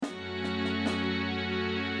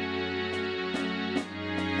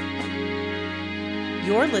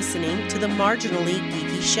You're listening to the Marginally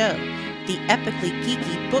Geeky Show, the epically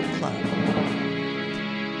geeky book club.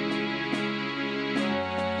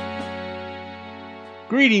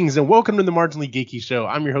 Greetings and welcome to the Marginally Geeky Show.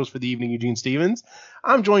 I'm your host for the evening, Eugene Stevens.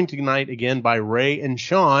 I'm joined tonight again by Ray and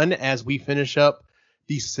Sean as we finish up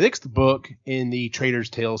the sixth book in the Trader's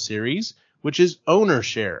Tale series, which is Owner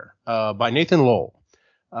Share by Nathan Lowell.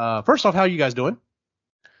 First off, how are you guys doing?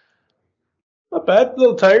 Not bad. A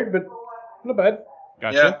little tired, but not bad.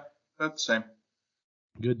 Gotcha. Yeah, that's the same.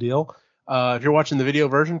 Good deal. If you're watching the video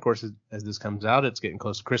version, of course, as this comes out, it's getting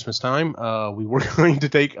close to Christmas time. We were going to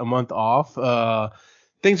take a month off.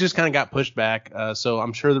 Things just kind of got pushed back. So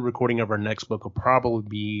I'm sure the recording of our next book will probably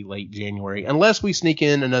be late January, unless we sneak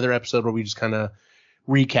in another episode where we just kind of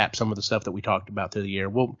recap some of the stuff that we talked about through the year.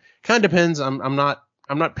 Well, kind of depends. I'm not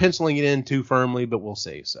penciling it in too firmly, but we'll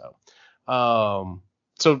see. So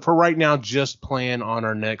for right now, just plan on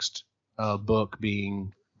our next book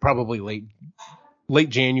being probably late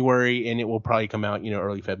January, and it will probably come out,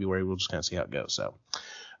 early February. We'll just kind of see how it goes. So,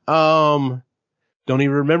 don't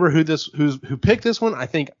even remember who picked this one. I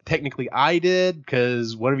think technically I did,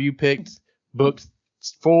 because one of you picked book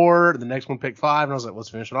 4, the next one picked 5, and I was like, let's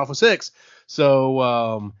finish it off with 6. So,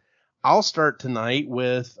 I'll start tonight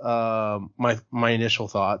with my initial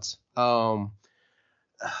thoughts.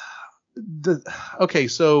 Okay,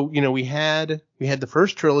 so we had the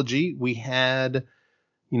first trilogy. We had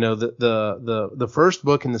the first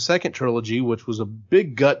book in the second trilogy, which was a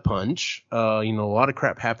big gut punch. A lot of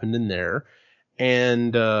crap happened in there,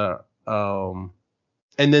 and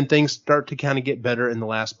then things start to kind of get better in the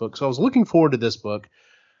last book. So I was looking forward to this book.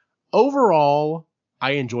 Overall,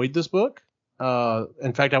 I enjoyed this book.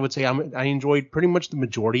 In fact, I would say I enjoyed pretty much the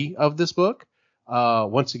majority of this book.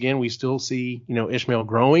 Once again, we still see, Ishmael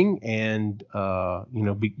growing and,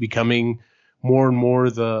 becoming more and more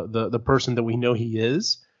the person that we know he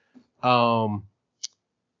is.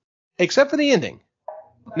 Except for the ending.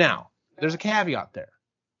 Now, there's a caveat there.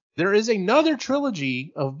 There is another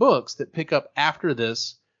trilogy of books that pick up after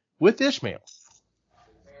this with Ishmael.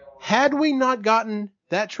 Had we not gotten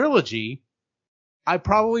that trilogy, I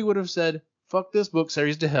probably would have said, fuck this book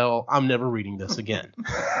series to hell. I'm never reading this again.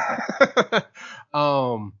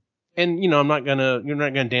 And you're not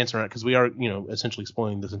gonna dance around, because we are, essentially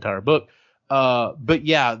spoiling this entire book. But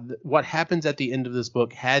yeah, what happens at the end of this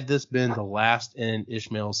book, had this been the last in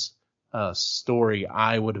Ishmael's story,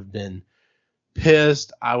 I would have been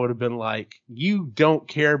pissed. I would have been like, you don't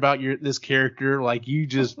care about this character, like you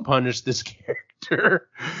just punished this character.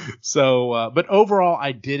 So, but overall,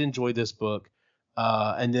 I did enjoy this book.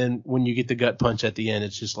 And then when you get the gut punch at the end,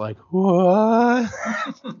 it's just like, what?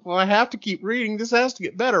 Well, I have to keep reading. This has to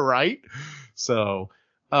get better, right? So,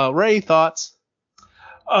 Ray, thoughts?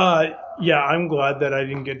 Yeah, I'm glad that I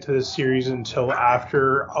didn't get to the series until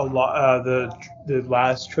after the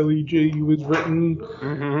last trilogy was written.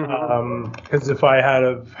 Because if I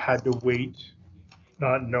had to wait,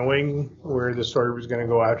 not knowing where the story was going to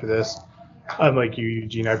go after this, I'm like you,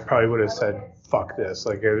 Eugene. I probably would have said, "Fuck this!"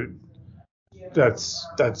 Like, that's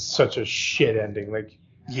such a shit ending. Like,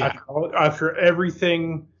 yeah, after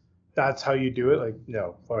everything, that's how you do it. Like,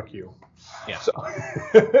 no, fuck you. Yeah. So,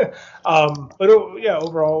 but yeah,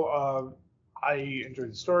 overall, I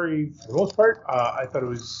enjoyed the story for the most part. I thought it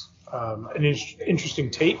was an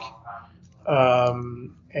interesting take,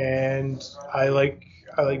 and I liked.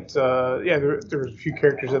 There was a few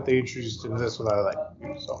characters that they introduced in this one that I liked.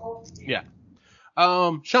 So yeah.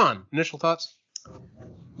 Sean, initial thoughts?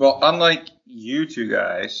 Well, unlike you two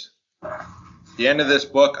guys, the end of this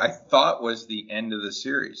book I thought was the end of the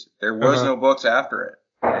series. There was no books after it,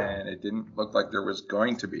 and it didn't look like there was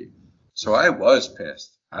going to be. So I was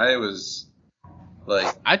pissed. I was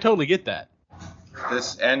like, I totally get that.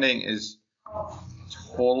 This ending is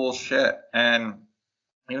total shit. And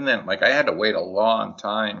even then, like, I had to wait a long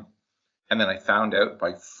time, and then I found out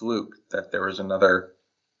by fluke that there was another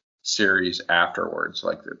series afterwards,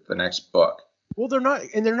 like the next book. Well, they're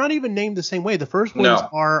not even named the same way. The first ones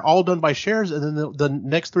are all done by shares, and then the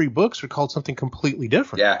next 3 books are called something completely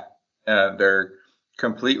different. Yeah, they're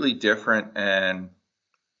completely different, and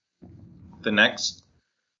the next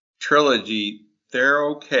trilogy, they're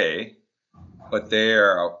okay, but they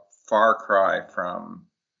are a far cry from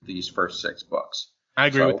these first 6 books. I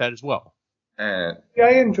agree with that as well. And yeah,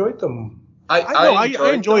 I enjoyed them.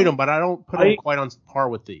 I enjoyed them, but I don't put them quite on par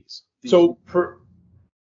with these. So for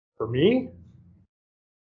me,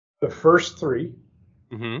 the first 3,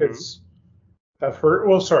 it's that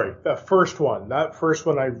first one. That first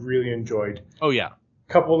one I really enjoyed. Oh yeah.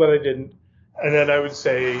 A couple that I didn't, and then I would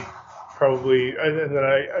say probably, and then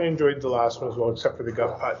I enjoyed the last one as well, except for the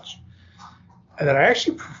gut punch. And then I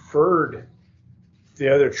actually preferred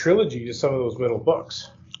the other trilogy to some of those middle books.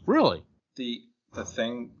 Really? The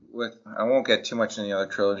thing with, I won't get too much in the other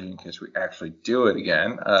trilogy in case we actually do it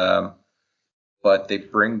again, but they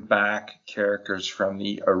bring back characters from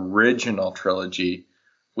the original trilogy,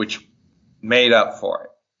 which made up for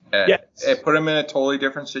it. Yes. It put them in a totally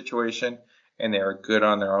different situation, and they were good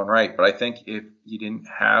on their own right. But I think if you didn't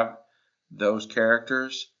have those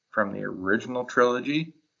characters from the original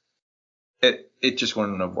trilogy, it just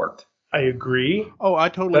wouldn't have worked. I agree. Oh, I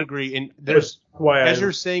totally agree. And there's why as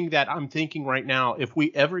you're saying that, I'm thinking right now, if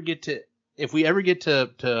we ever get to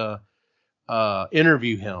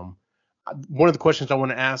interview him, one of the questions I want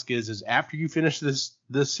to ask is after you finish this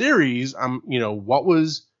series, what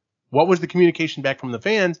was the communication back from the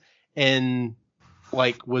fans, and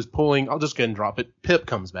like was pulling, I'll just go ahead and drop it, Pip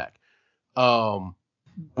comes back.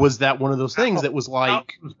 Was that one of those things that was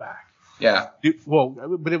like, comes back? Yeah.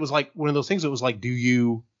 But it was like one of those things that was like,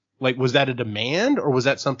 was that a demand, or was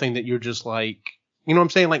that something that you're just like, you know what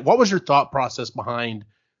I'm saying? Like, what was your thought process behind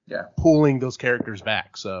pulling those characters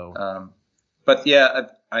back? So, but yeah,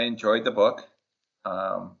 I enjoyed the book.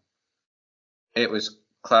 It was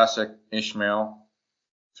classic Ishmael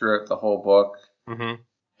throughout the whole book. Mm-hmm.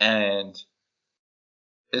 And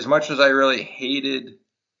as much as I really hated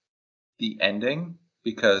the ending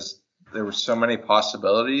because there were so many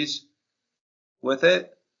possibilities with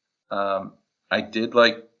it, I did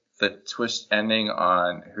like the twist ending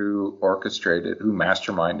on who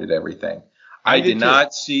masterminded everything. I did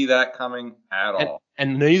not see that coming at all.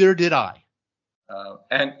 And neither did I.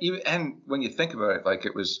 And when you think about it, like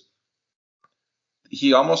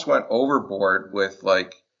he almost went overboard with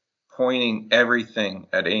like pointing everything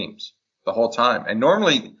at Ames the whole time. And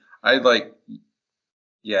normally I'd like,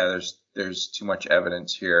 yeah, there's too much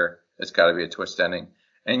evidence here. It's got to be a twist ending.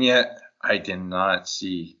 And yet I did not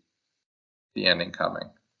see the ending coming.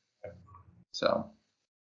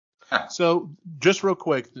 So just real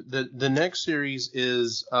quick, the next series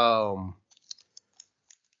is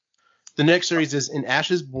In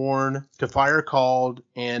Ashes Born, To Fire Called,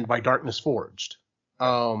 and By Darkness Forged.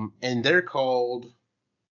 And they're called,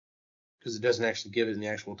 because it doesn't actually give it in the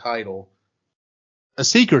actual title, A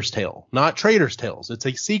Seeker's Tale, not Trader's Tales. It's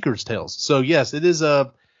a Seeker's Tales. So yes, it is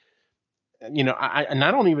I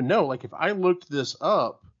don't even know, like if I looked this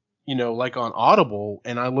up, like on Audible,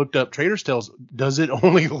 and I looked up Trader's Tales, does it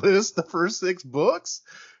only list the first 6 books?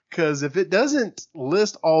 Because if it doesn't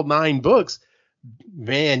list all 9 books,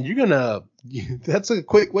 man, that's a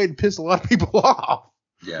quick way to piss a lot of people off.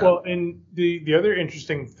 Yeah. Well, and the other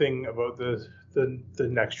interesting thing about the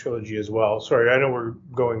next trilogy as well. Sorry, I know we're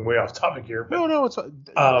going way off topic here. But, no, it's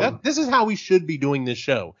this is how we should be doing this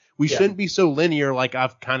show. We shouldn't be so linear, like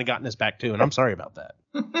I've kind of gotten us back to, and I'm sorry about that.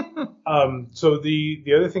 So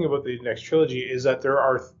the other thing about the next trilogy is that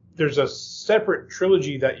there's a separate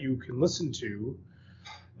trilogy that you can listen to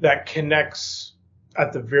that connects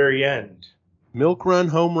at the very end. Milk Run,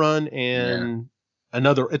 Home Run, and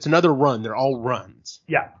another run. They're all runs.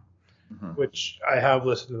 Yeah. Mm-hmm. Which I have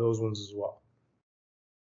listened to those ones as well.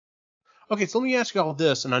 Okay, so let me ask you all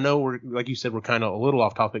this, and I know we're, like you said, we're kind of a little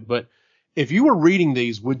off topic, but if you were reading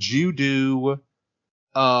these, would you do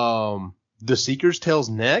the Seeker's Tales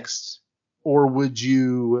next, or would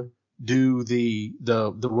you do the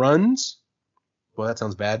runs? Well, that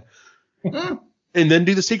sounds bad. And then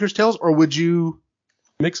do the Seeker's Tales, or would you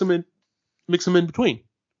mix them in between?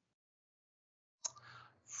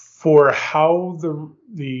 For how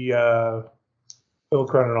the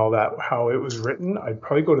Milk Run and all that, how it was written, I'd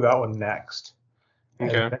probably go to that one next.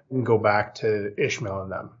 Okay. And then go back to Ishmael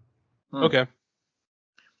and them. Okay.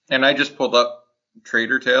 And I just pulled up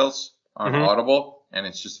Trader Tales on Audible, and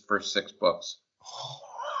it's just the first 6 books.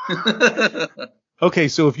 Okay,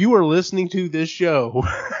 so if you are listening to this show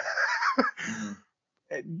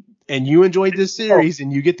and you enjoyed this series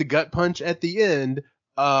and you get the gut punch at the end,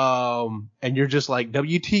 and you're just like,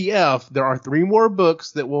 WTF, there are 3 more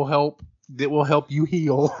books that will help you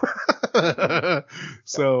heal.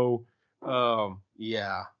 So,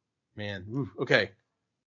 yeah, man. Oof, okay.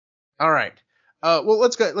 All right. Well,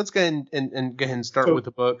 let's go ahead and go ahead and start with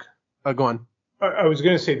the book. Go on. I was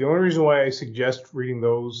going to say the only reason why I suggest reading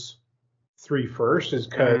those 3 first is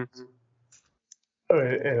because,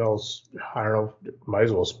 and I don't know, might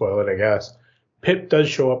as well spoil it, I guess. Pip does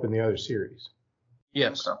show up in the other series.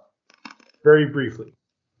 Yes. Okay. Very briefly.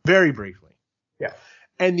 Very briefly. Yeah.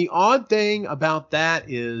 And the odd thing about that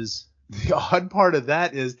is, the odd part of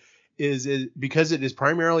that is because it is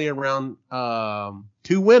primarily around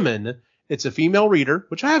 2 women. It's a female reader,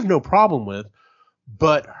 which I have no problem with,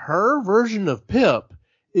 but her version of Pip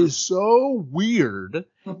is so weird.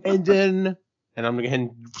 And then and I'm going to go ahead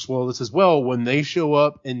and spoil this as well, when they show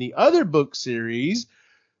up in the other book series,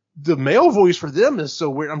 the male voice for them is so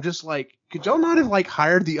weird. I'm just like, could y'all not have like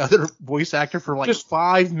hired the other voice actor for like just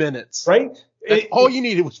 5 minutes? Right? All you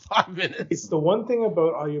needed was 5 minutes. It's the one thing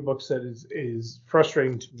about audiobooks that is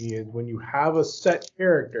frustrating to me is when you have a set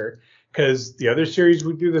character, because the other series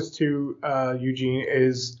we do this to, Eugene,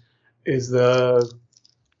 is the...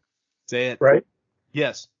 Say it. Right?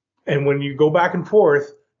 Yes. And when you go back and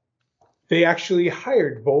forth, they actually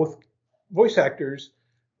hired both voice actors,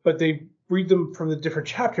 but they read them from the different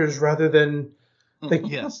chapters rather than... Like,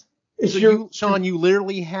 yes. So Sean, you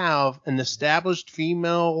literally have an established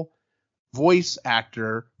female voice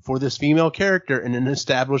actor for this female character and an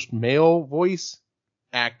established male voice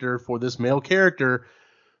actor for this male character.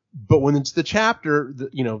 But when it's the chapter,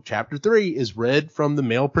 chapter 3 is read from the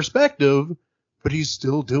male perspective, but he's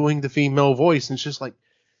still doing the female voice. And it's just like,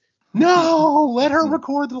 no, let her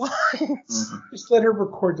record the lines. Just let her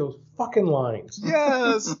record those fucking lines.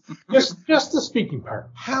 Yes. just the speaking part.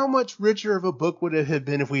 How much richer of a book would it have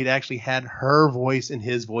been if we had actually had her voice and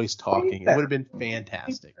his voice talking? It would have been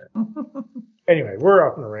fantastic. Anyway, we're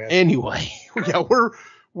off on a rant. Anyway, yeah,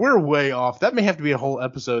 we're way off. That may have to be a whole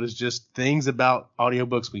episode, is just things about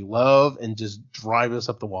audiobooks we love and just drive us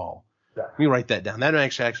up the wall. Yeah. Let me write that down. That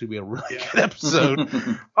might actually be a really good episode.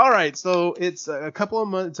 All right, so it's a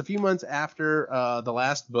few months after the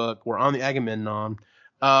last book. We're on the Agamemnon.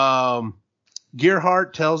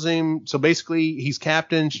 Gearhart tells him, so basically he's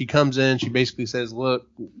captain. She comes in. She basically says, look,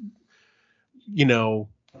 you've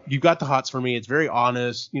got the hots for me. It's very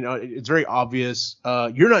honest. It's very obvious.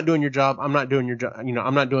 You're not doing your job. I'm not doing your job.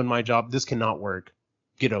 I'm not doing my job. This cannot work.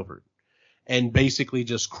 Get over it. And basically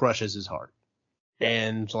just crushes his heart.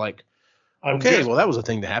 And like, okay, well, that was a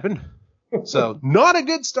thing that happened. So not a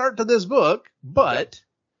good start to this book, but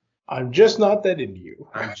I'm just not that into you.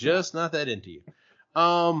 I'm just not that into you.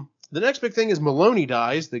 The next big thing is Maloney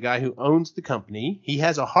dies, the guy who owns the company. He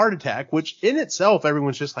has a heart attack, which in itself,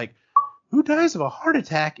 everyone's just like, who dies of a heart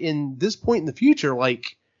attack in this point in the future?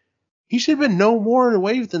 Like, he should have been no more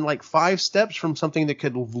away than like 5 steps from something that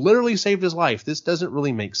could have literally saved his life. This doesn't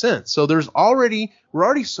really make sense. So we're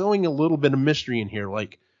already sowing a little bit of mystery in here.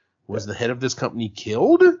 Like, was the head of this company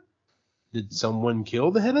killed? Did someone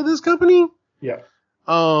kill the head of this company? Yeah.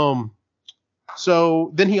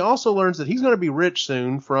 So then he also learns that he's going to be rich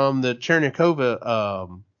soon from the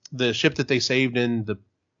Chernikova, the ship that they saved in the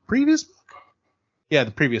previous book. Yeah,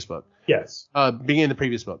 the previous book. Yes. Beginning of the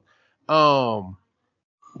previous book.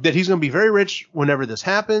 That he's going to be very rich whenever this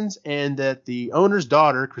happens, and that the owner's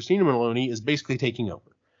daughter, Christina Maloney, is basically taking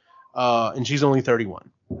over. And she's only 31.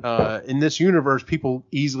 In this universe, people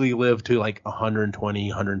easily live to like 120,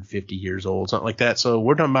 150 years old, something like that. So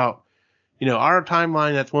we're talking about, our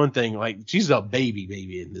timeline. That's one thing. Like, she's a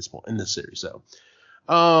baby in this series. So,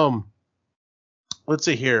 let's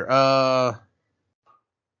see here.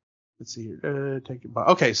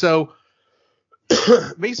 Okay, so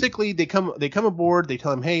basically they come aboard. They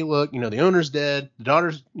tell him, hey, look, the owner's dead. The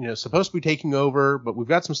daughter's, supposed to be taking over, but we've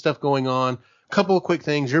got some stuff going on. Couple of quick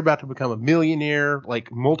things. You're about to become a millionaire,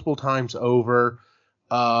 like multiple times over.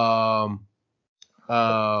 You're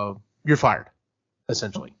fired,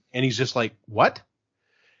 essentially. And he's just like, what?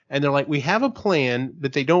 And they're like, we have a plan,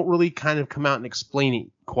 but they don't really kind of come out and explain it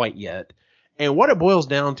quite yet. And what it boils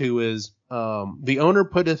down to is the owner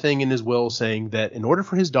put a thing in his will saying that in order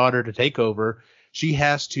for his daughter to take over, she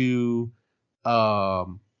has to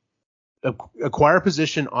acquire a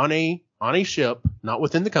position on a ship, not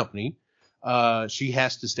within the company. She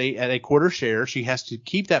has to stay at a quarter share. She has to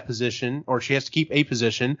keep that position, or she has to keep a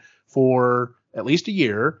position for at least a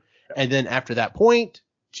year. And then after that point,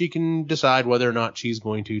 she can decide whether or not she's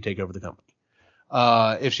going to take over the company.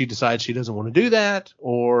 If she decides she doesn't want to do that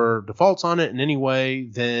or defaults on it in any way,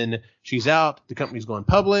 then she's out. The company's going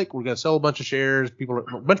public. We're going to sell a bunch of shares. A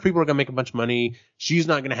bunch of people are going to make a bunch of money. She's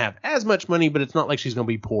not going to have as much money, but it's not like she's going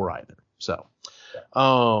to be poor either. So,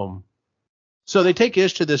 so they take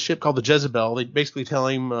Ish to this ship called the Jezebel. They basically tell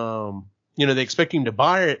him, they expect him to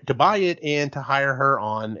buy it and to hire her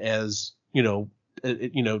on as, to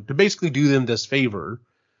basically do them this favor,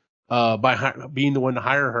 by being the one to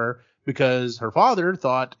hire her, because her father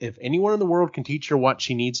thought if anyone in the world can teach her what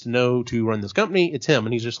she needs to know to run this company, it's him.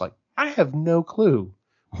 And he's just like, I have no clue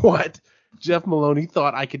what Jeff Maloney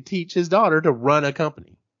thought I could teach his daughter to run a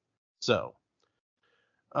company. So,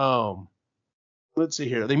 let's see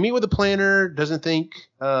here. They meet with the planner, doesn't think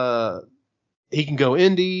he can go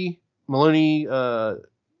indie. Maloney doesn't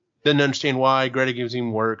understand why. Greta gives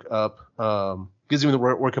him work up, gives him the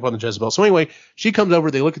work up on the Jezebel. So anyway, she comes over.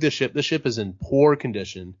 They look at this ship. This ship is in poor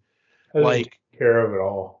condition. Like, care of it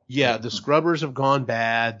all. Yeah, the scrubbers have gone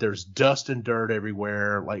bad. There's dust and dirt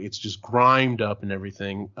everywhere. Like, it's just grimed up and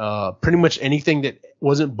everything. Pretty much anything that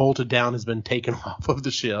wasn't bolted down has been taken off of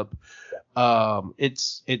the ship.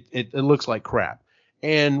 It looks like crap.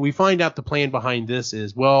 And we find out the plan behind this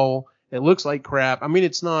is, well, it looks like crap. I mean,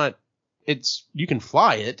 you can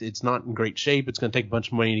fly it. It's not in great shape. It's going to take a bunch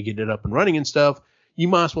of money to get it up and running and stuff. You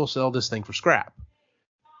might as well sell this thing for scrap.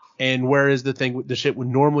 And whereas the ship would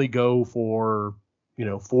normally go for,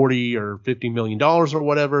 $40 or $50 million or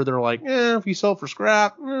whatever, they're like, if you sell it for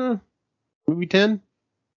scrap, maybe 10,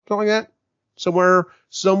 something like that. Somewhere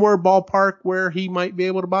ballpark where he might be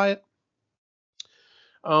able to buy it.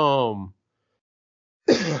 Pardon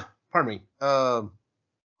me. And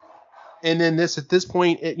then at this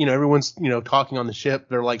point, everyone's, talking on the ship.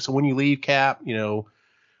 They're like, so when you leave, Cap, we're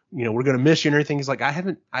going to miss you and everything. He's like, I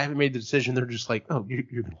haven't made the decision. They're just like, oh,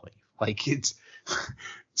 you're going to leave. Like, it's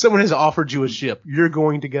someone has offered you a ship. You're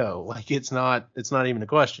going to go. Like, it's not even a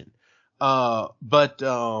question. But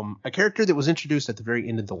a character that was introduced at the very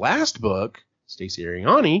end of the last book, Stacey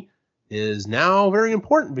Ariani, is now very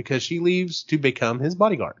important because she leaves to become his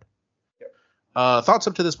bodyguard. Yep. Thoughts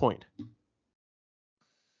up to this point?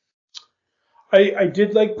 I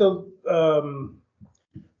did like the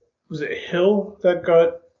was it Hill that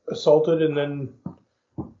got assaulted and then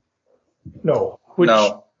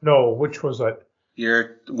which was that?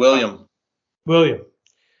 You're William.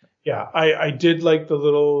 Yeah, I did like the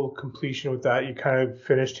little completion with that. You kind of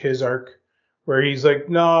finished his arc where he's like,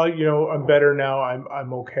 no, I'm better now.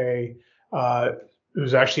 I'm okay. It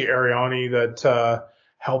was actually Ariani that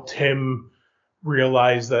helped him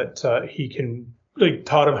realize that he can,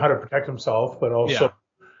 taught him how to protect himself, but also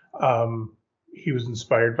he was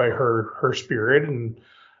inspired by her spirit. And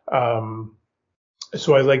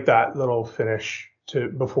so I like that little finish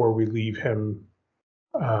before we leave him,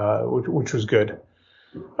 which was good.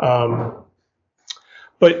 But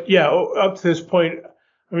yeah, up to this point,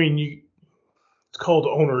 I mean, it's called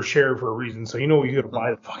owner share for a reason, so you got to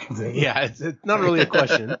buy the fucking thing. Yeah, it's not really a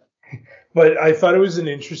question. But I thought it was an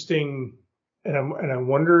interesting, and I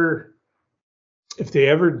wonder if they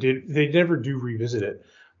ever did. They never do revisit it,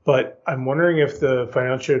 but I'm wondering if the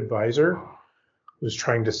financial advisor was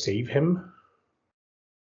trying to save him.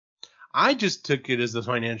 I just took it as the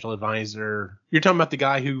financial advisor. You're talking about the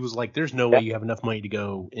guy who was like, there's no way you have enough money to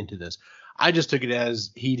go into this. I just took it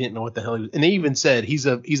as he didn't know what the hell he was. And they even said he's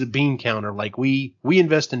a bean counter. Like, we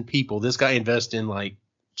invest in people. This guy invests in like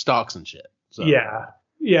stocks and shit. So.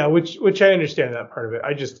 Yeah, which I understand that part of it.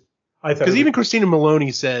 I thought, because even Christina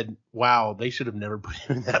Maloney said, wow, they should have never put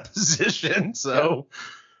him in that position. So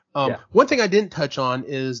one thing I didn't touch on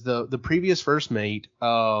is the previous first mate,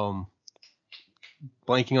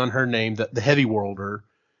 blanking on her name, the heavy worlder.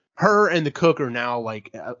 Her and the cook are now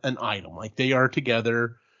like an item. Like, they are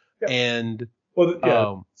together. Yeah. And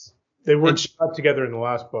they weren't together in the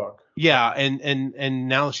last book. Yeah, and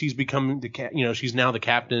now she's become she's now the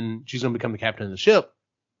captain. She's going to become the captain of the ship.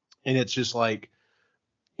 And it's just like,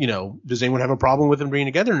 does anyone have a problem with them being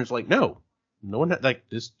together? And it's like, no one, like,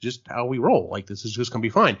 this is just how we roll. Like, this is just going to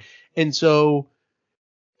be fine. And so,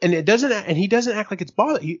 and he doesn't act like it's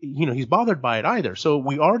bothered. He's bothered by it either. So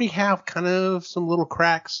we already have kind of some little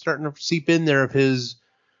cracks starting to seep in there of his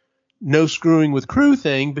no screwing with crew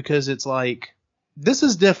thing, because it's like, this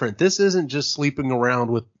is different. This isn't just sleeping around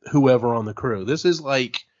with whoever on the crew. This is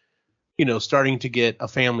like, starting to get a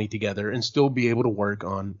family together and still be able to work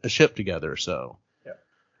on a ship together. So,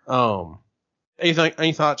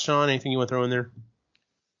 any thoughts, Sean? Anything you want to throw in there?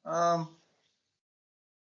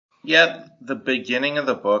 Yeah, the beginning of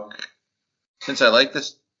the book, since I like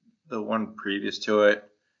the one previous to it,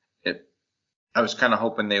 I was kind of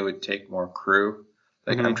hoping they would take more crew.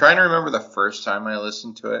 Like, I'm trying to remember the first time I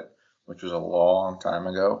listened to it, which was a long time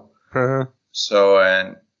ago. Uh-huh. So,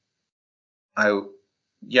 and I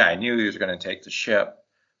knew he was going to take the ship,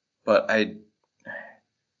 but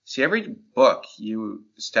every book you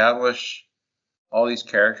establish all these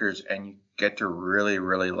characters and you get to really,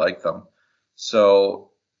 really like them. So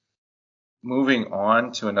moving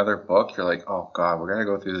on to another book, you're like, oh God, we're going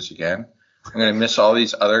to go through this again. I'm going to miss all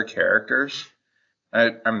these other characters.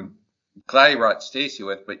 I'm glad you brought Stacey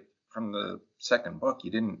with, but from the second book,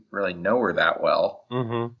 you didn't really know her that well.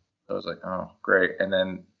 Mm-hmm. So I was like, oh, great. And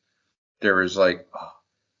then there was like,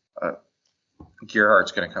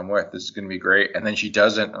 Gearhart's going to come with. This is going to be great. And then she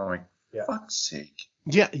doesn't. I'm like, fuck's sake.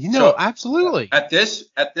 Yeah, so, absolutely. At this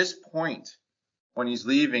point, when he's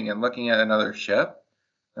leaving and looking at another ship,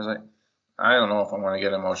 I was like, I don't know if I want to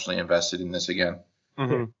get emotionally invested in this again.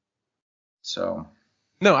 Mm-hmm. So.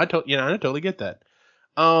 No, I totally get that.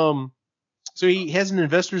 So he has an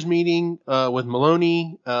investors meeting with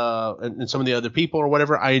Maloney and some of the other people or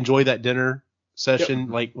whatever. I enjoy that dinner session. Yep.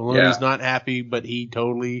 Like Maloney's not happy, but he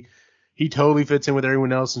totally fits in with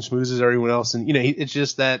everyone else and schmoozes everyone else. And it's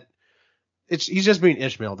just that he's just being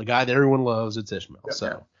Ishmael, the guy that everyone loves. It's Ishmael. Yep.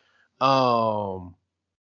 So,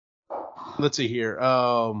 let's see here.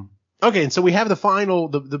 Okay, and so we have the final,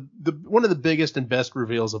 the one of the biggest and best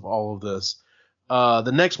reveals of all of this.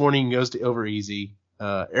 The next morning he goes to Over Easy.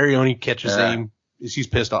 Arione catches him. She's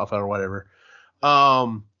pissed off or whatever.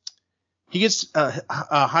 He gets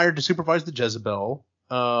hired to supervise the Jezebel.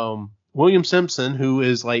 William Simpson, who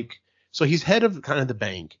is so he's head of kind of the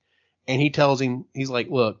bank, and he tells him, he's like,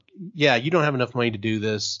 look, yeah, you don't have enough money to do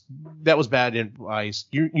this. That was bad advice.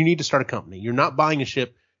 You need to start a company. You're not buying a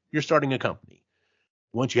ship. You're starting a company.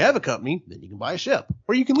 Once you have a company, then you can buy a ship,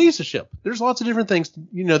 or you can lease a ship. There's lots of different things.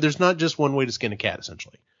 There's not just one way to skin a cat,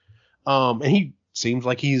 essentially. And he seems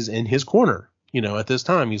like he's in his corner, at this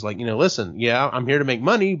time. He's like, listen, yeah, I'm here to make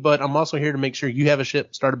money, but I'm also here to make sure you have a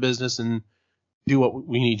ship, start a business, and do what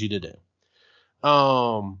we need you to do.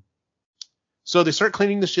 So they start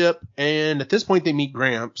cleaning the ship, and at this point they meet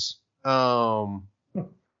Gramps. And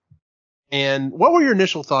what were your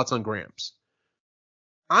initial thoughts on Gramps?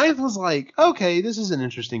 I was like, okay, this is an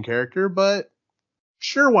interesting character, but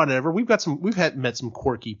sure, whatever. We've met some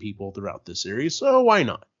quirky people throughout this series, so why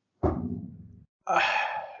not?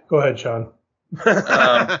 Go ahead, Sean.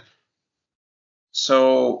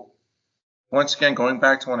 So, once again, going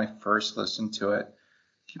back to when I first listened to it,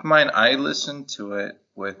 keep in mind I listened to it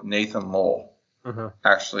with Nathan Lowell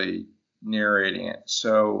actually narrating it.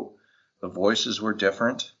 So the voices were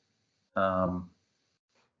different. The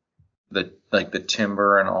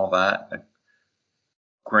timbre and all that.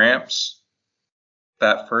 Gramps,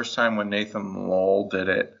 that first time when Nathan Lowell did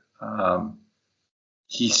it,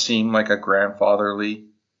 he seemed like a grandfatherly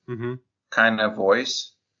kind of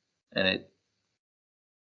voice, and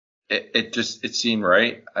it seemed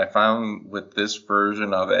right. I found with this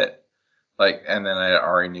version of it, and then I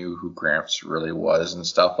already knew who Gramps really was and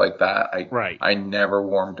stuff like that. I never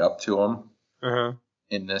warmed up to him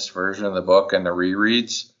in this version of the book and the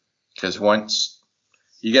rereads, because once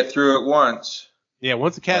you get through it once. Yeah,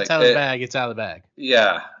 once the cat's out of the bag, it's out of the bag.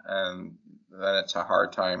 Yeah, and then it's a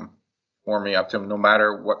hard time warming up to him, no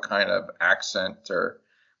matter what kind of accent or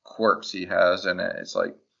quirks he has in it. It's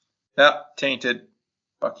like, tainted.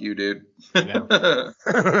 Fuck you, dude.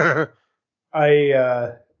 Yeah.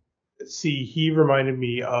 See, he reminded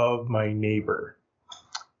me of my neighbor.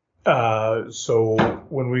 So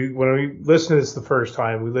when we listened to this the first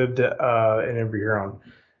time, we lived in Embry Huron,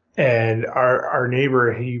 and our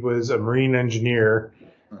neighbor, he was a marine engineer,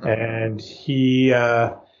 and he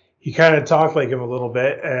kind of talked like him a little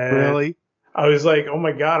bit. And really? I was like, oh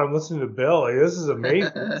my God, I'm listening to Bill. This is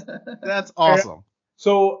amazing. That's awesome.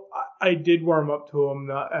 So I did warm up to him,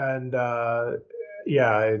 and and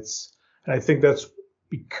I think that's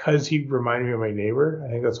because he reminded me of my neighbor. I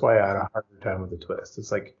think that's why I had a harder time with the twist.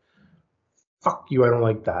 It's like, fuck you, I don't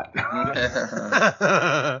like that.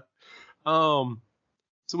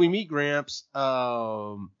 So we meet Gramps,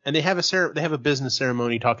 and they have a business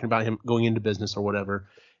ceremony talking about him going into business or whatever.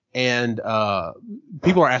 And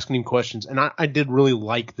people are asking him questions, and I did really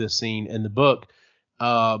like this scene in the book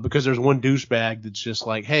because there's one douchebag that's just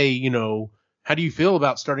like, hey, how do you feel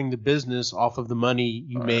about starting the business off of the money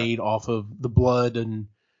you made off of the blood and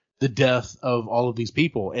the death of all of these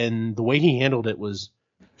people? And the way he handled it was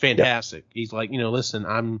fantastic. Yep. He's like, listen,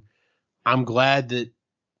 I'm glad that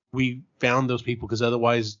we found those people, because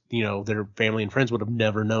otherwise, their family and friends would have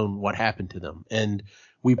never known what happened to them. And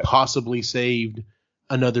we possibly saved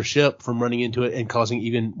another ship from running into it and causing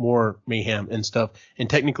even more mayhem and stuff. And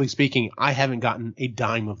technically speaking, I haven't gotten a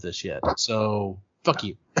dime of this yet. So fuck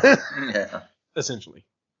you. Yeah. Essentially.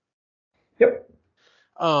 Yep.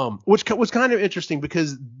 Which was kind of interesting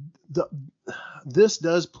because this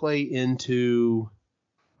does play into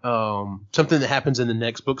something that happens in the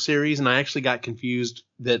next book series, and I actually got confused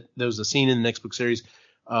that there was a scene in the next book series,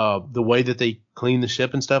 the way that they clean the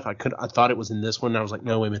ship and stuff. I thought it was in this one, and I was like,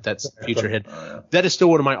 no, wait a minute, that's Futurehead. That is still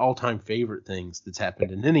one of my all-time favorite things that's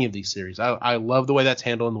happened in any of these series. I love the way that's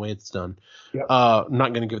handled and the way it's done. Yep. I'm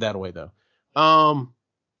not going to give that away though.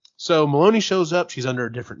 So Maloney shows up. She's under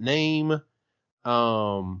a different name.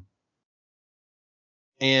 So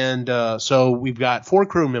we've got 4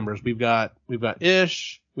 crew members. We've got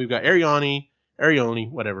Ish. We've got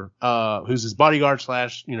Arione, whatever, who's his bodyguard /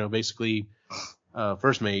 basically,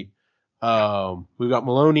 first mate. We've got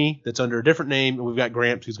Maloney that's under a different name, and we've got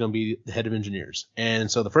Gramps who's going to be the head of engineers. And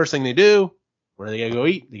so the first thing they do, where they gotta go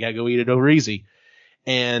eat? They gotta go eat at Over Easy.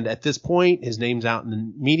 And at this point, his name's out in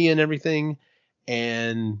the media and everything.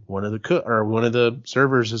 And one of the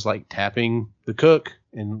servers is like tapping the cook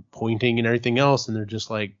and pointing and everything else. And they're just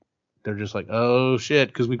like, oh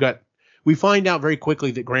shit. Cause we find out very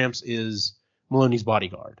quickly that Gramps is Maloney's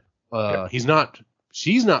bodyguard.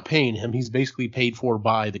 She's not paying him. He's basically paid for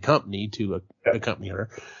by the company to accompany her.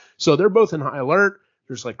 So they're both in high alert.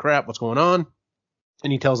 They're just like, crap, what's going on?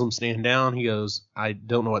 And he tells them, stand down. He goes, I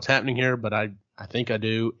don't know what's happening here, but I think I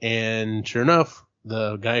do. And sure enough,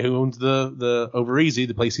 the guy who owns the Over Easy,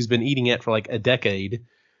 the place he's been eating at for like a decade,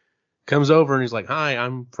 comes over and he's like, hi,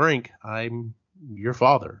 I'm Frank. I'm your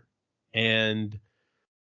father. And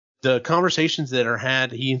the conversations that are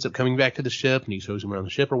had, he ends up coming back to the ship and he shows him around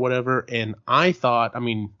the ship or whatever. And I thought,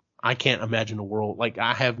 I can't imagine a world, like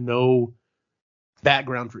I have no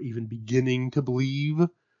background for even beginning to believe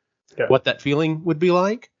what that feeling would be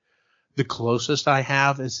like. The closest I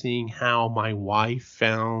have is seeing how my wife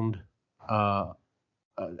found a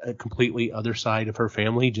completely other side of her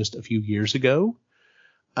family just a few years ago,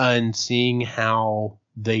 and seeing how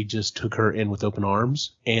they just took her in with open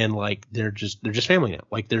arms, and like they're just family now.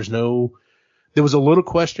 Like there was a little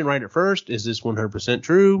question right at first, is this 100%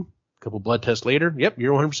 true? A couple blood tests later, yep,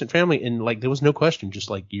 you're 100% family, and like there was no question, just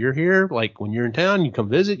like you're here, like when you're in town, you come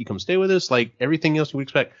visit, you come stay with us, like everything else you would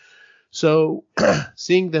expect. So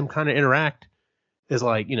seeing them kind of interact is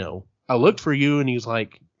like, I looked for you, and he's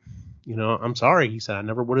like, I'm sorry. He said, I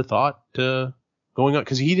never would have thought to going on,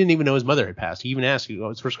 because he didn't even know his mother had passed. He even asked,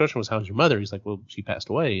 his first question was, how's your mother? He's like, well, she passed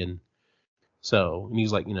away. And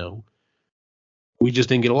he's like, we just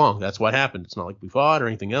didn't get along. That's what happened. It's not like we fought or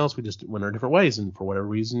anything else. We just went our different ways. And for whatever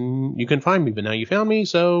reason, you couldn't find me, but now you found me.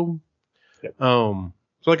 So, so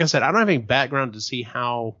like I said, I don't have any background to see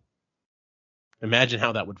imagine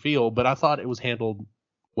how that would feel, but I thought it was handled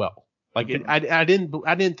well. Like I didn't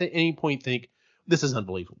at any point think this is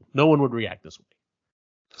unbelievable. No one would react this way.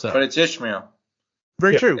 So, but it's Ishmael.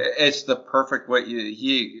 Very true. It's the perfect way.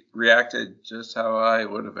 He reacted just how I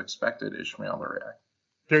would have expected Ishmael to react.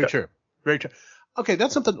 Very true. Very true. Okay,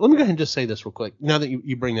 that's something. Let me go ahead and just say this real quick. Now that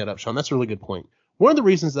you bring that up, Sean, that's a really good point. One of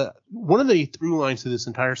the through lines to this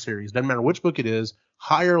entire series, doesn't matter which book it is,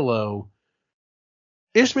 high or low,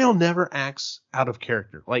 Ishmael never acts out of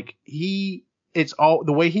character. Like it's all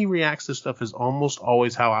the way he reacts to stuff is almost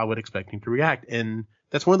always how I would expect him to react. And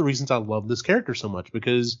that's one of the reasons I love this character so much,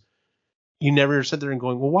 because you never sit there and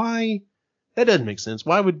going, well, why? That doesn't make sense.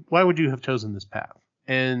 Why would you have chosen this path?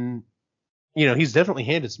 And, he's definitely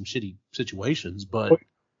handed some shitty situations, but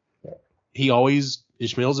he always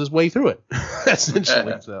Ishmael's his way through it,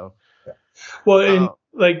 essentially. So, well,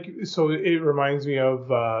 so it reminds me of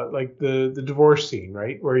like the divorce scene,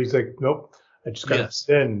 right? Where he's like, nope, I just got to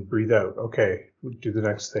sit in, breathe out. Okay, do the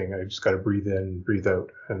next thing. I just got to breathe in, breathe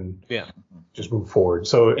out, and just move forward.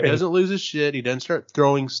 So he doesn't lose his shit. He doesn't start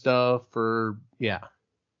throwing stuff So,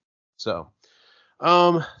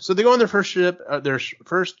 so they go on their first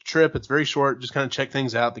trip. It's very short. Just kind of check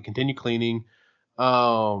things out. They continue cleaning.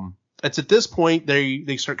 It's at this point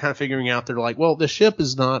they start kind of figuring out. They're like, well, the ship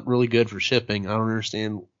is not really good for shipping. I don't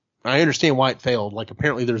understand. I understand why it failed. Like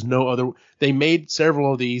apparently there's no other. They made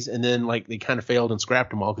several of these and then like they kind of failed and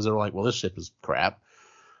scrapped them all because they were like, well, this ship is crap.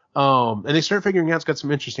 And they start figuring out it's got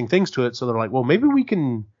some interesting things to it. So they're like, well, maybe we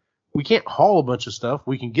can't haul a bunch of stuff.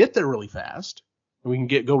 We can get there really fast and we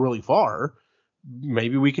can go really far.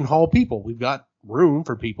 Maybe we can haul people. We've got room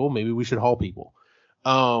for people. Maybe we should haul people.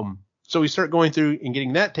 So we start going through and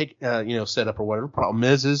getting that set up or whatever. Problem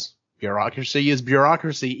is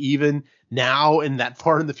bureaucracy even now and that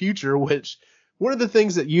far in the future, which one of the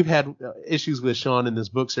things that you've had issues with, Sean, in this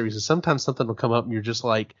book series is sometimes something will come up and you're just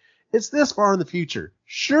like, it's this far in the future.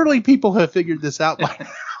 Surely people have figured this out by now.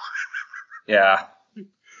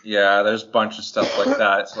 Yeah, there's a bunch of stuff like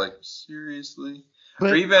that. It's like, seriously?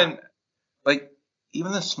 Or even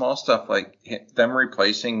the small stuff like them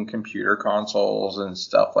replacing computer consoles and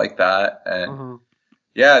stuff like that. And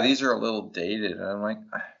these are a little dated. And I'm like,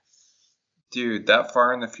 dude, that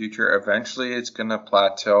far in the future, eventually it's going to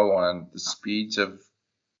plateau on the speeds of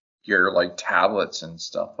your like tablets and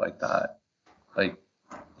stuff like that. Like,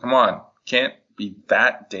 come on, can't be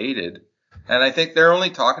that dated. And I think they're only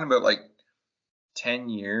talking about like 10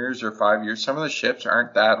 years or 5 years. Some of the ships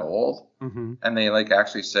aren't that old. And they like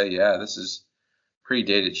actually say, yeah, this is pretty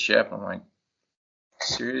dated ship. I'm like,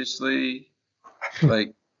 seriously?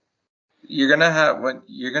 Like, you're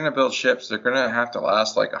gonna build ships, they're gonna have to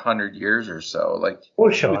last like 100 years or so. Like,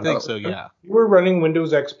 well, Sean, I think so, yeah. We're running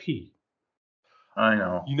Windows XP. I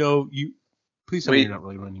know. You please tell me you're not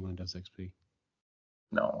really running Windows XP.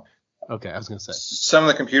 No. Okay, I was gonna say. Some of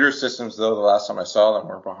the computer systems, though, the last time I saw them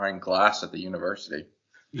were behind glass at the university.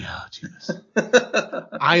 Yeah, Jesus.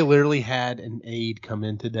 I literally had an aide come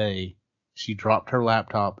in today. She dropped her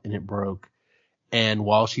laptop and it broke. And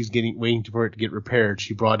while she's waiting for it to get repaired,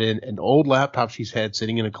 she brought in an old laptop she's had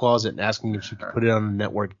sitting in a closet and asking if she could put it on the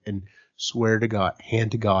network. And swear to God,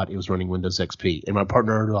 hand to God, it was running Windows XP. And my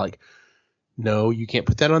partner were like, no, you can't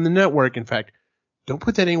put that on the network. In fact, don't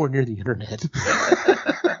put that anywhere near the internet.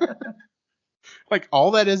 Like,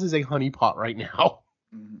 all that is a honeypot right now.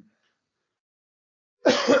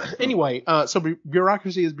 Anyway, so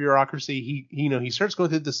bureaucracy is bureaucracy. He starts going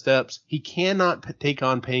through the steps. He cannot take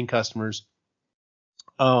on paying customers.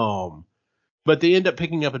 But they end up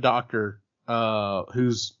picking up a doctor,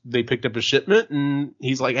 they picked up a shipment, and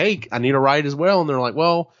he's like, hey, I need a ride as well. And they're like,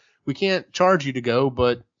 well, we can't charge you to go,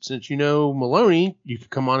 but since you know Maloney, you could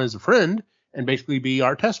come on as a friend and basically be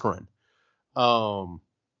our test run.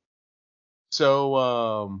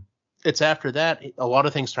 So it's after that, a lot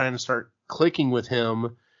of things trying to start clicking with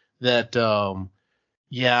him that,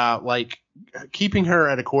 like keeping her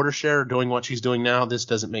at a quarter share, doing what she's doing now, this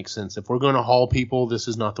doesn't make sense. If we're going to haul people, this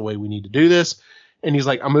is not the way we need to do this. And he's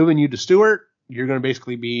like, I'm moving you to Stewart. You're going to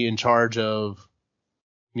basically be in charge of,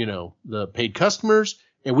 the paid customers,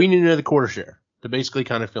 and we need another quarter share to basically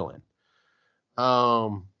kind of fill in.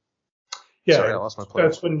 Sorry, I lost my place.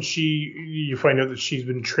 That's when you find out that she's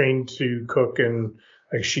been trained to cook, and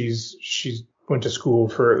like she's went to school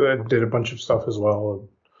did a bunch of stuff as well.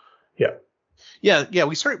 Yeah.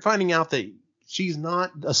 We start finding out that she's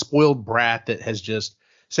not a spoiled brat that has just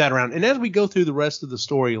sat around. And as we go through the rest of the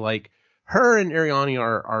story, like her and Ariane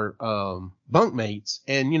are bunkmates,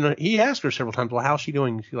 and he asked her several times, well, how's she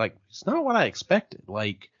doing? She's like, it's not what I expected.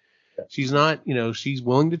 Like, she's not, she's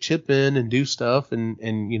willing to chip in and do stuff and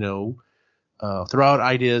throw out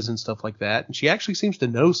ideas and stuff like that. And she actually seems to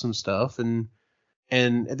know some stuff. And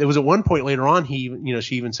there was at one point later on,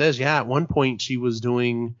 she even says, at one point she was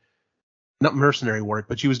doing not mercenary work,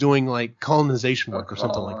 but she was doing like colonization work or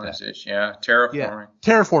something like that. Yeah, terraforming. Yeah,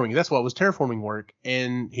 terraforming. That's what it was, terraforming work.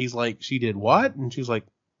 And he's like, she did what? And she's like,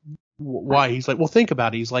 why? He's like, well, think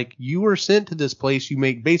about it. He's like, you were sent to this place. You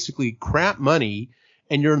make basically crap money,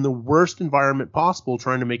 and you're in the worst environment possible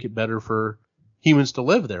trying to make it better for humans to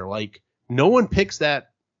live there. Like, no one picks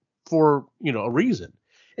that for, a reason.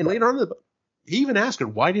 And later on, he even asked her,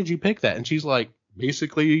 why did you pick that? And she's like,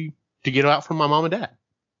 basically to get out from my mom and dad.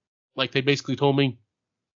 Like, they basically told me,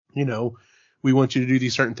 we want you to do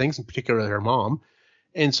these certain things, in particular her mom.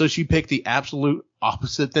 And so she picked the absolute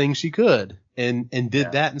opposite thing she could and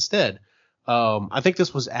did that instead. I think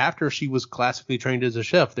this was after she was classically trained as a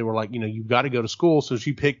chef. They were like, you've got to go to school. So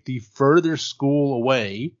she picked the furthest school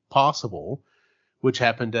away possible, which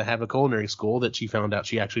happened to have a culinary school that she found out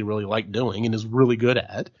she actually really liked doing and is really good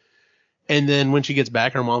at. And then when she gets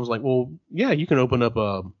back, her mom's like, well, yeah, you can open up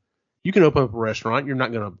a restaurant. You're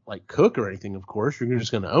not going to like cook or anything, of course. You're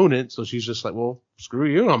just going to own it. So she's just like, well, screw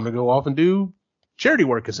you. I'm going to go off and do charity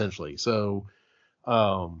work, essentially. So,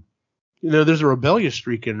 there's a rebellious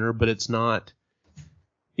streak in her, but it's not,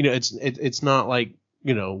 it's not like,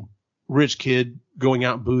 rich kid going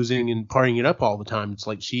out boozing and partying it up all the time. It's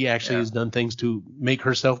like she actually has done things to make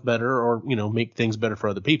herself better or, make things better for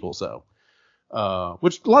other people. So,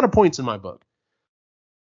 which a lot of points in my book.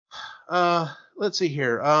 Let's see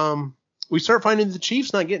here. We start finding the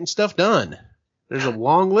chief's not getting stuff done. There's a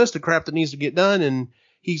long list of crap that needs to get done, and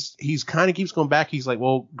he's kind of keeps going back. He's like,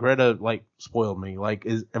 well, Greta like spoiled me. Like,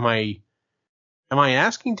 am I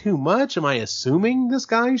asking too much? Am I assuming this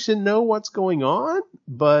guy should know what's going on?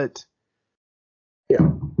 But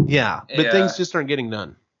yeah, but things just aren't getting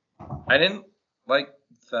done. I didn't like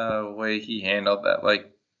the way he handled that.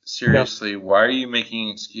 Like, seriously, why are you making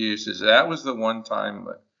excuses? That was the one time.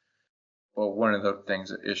 One of the things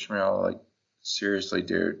that Ishmael, like, seriously,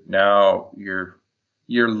 dude, now you're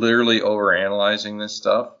literally overanalyzing this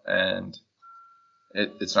stuff, and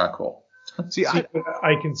it's not cool. See,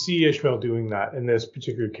 I can see Ishmael doing that in this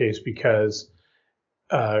particular case because,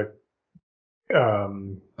 I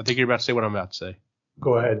think you're about to say what I'm about to say.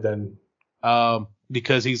 Go ahead then.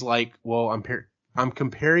 Because he's like, well, I'm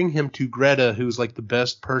comparing him to Greta, who's like the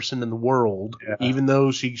best person in the world, even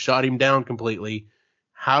though she shot him down completely.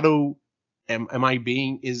 Am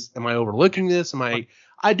I overlooking this?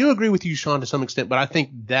 I do agree with you, Sean, to some extent, but I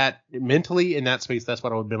think that mentally in that space, that's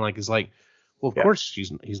what I would have been like, is like, well, of course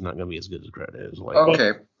he's not going to be as good as Greta is. Like,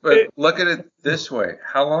 okay, but look at it this way.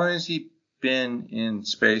 How long has he been in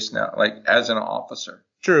space now? Like, as an officer?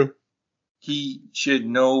 True. He should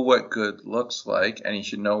know what good looks like, and he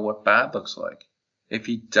should know what bad looks like. If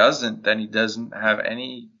he doesn't, then he doesn't have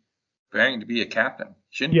any bearing to be a captain.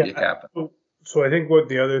 Shouldn't be a captain. So I think what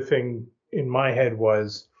the other thing in my head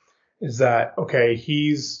is that, okay,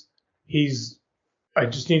 I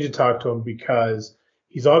just need to talk to him because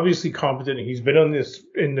he's obviously competent. He's been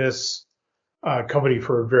in this company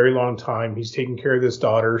for a very long time. He's taking care of this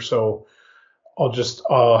daughter. So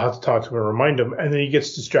I'll have to talk to him and remind him. And then he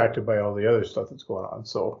gets distracted by all the other stuff that's going on.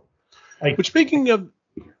 So, but speaking of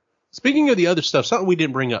the other stuff, something we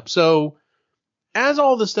didn't bring up. So as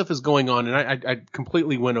all this stuff is going on, and I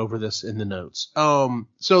completely went over this in the notes.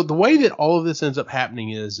 So the way that all of this ends up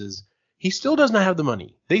happening is he still does not have the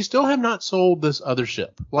money. They still have not sold this other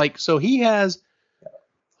ship. So he has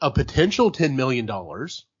a potential $10 million,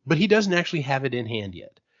 but he doesn't actually have it in hand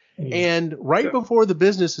yet. And right before the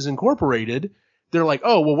business is incorporated, they're like,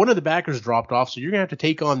 oh, well, one of the backers dropped off, so you're going to have to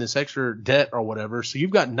take on this extra debt or whatever. So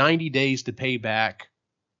you've got 90 days to pay back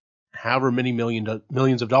however many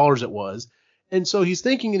millions of dollars it was. And so he's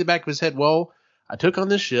thinking in the back of his head, well, I took on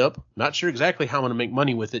this ship. Not sure exactly how I'm going to make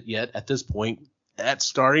money with it yet at this point. That's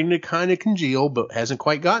starting to kind of congeal, but hasn't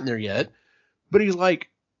quite gotten there yet. But he's like,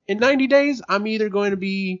 in 90 days, I'm either going to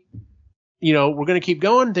be, we're going to keep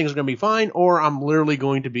going, things are going to be fine, or I'm literally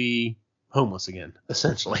going to be homeless again,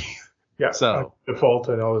 essentially. Yeah, so default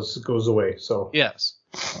and all this goes away. So yes.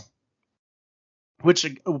 Which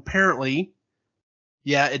apparently...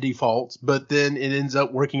 yeah, it defaults, but then it ends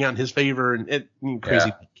up working out in his favor and crazy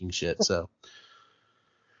fucking shit. So,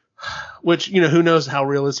 which, who knows how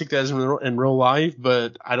realistic that is in real life,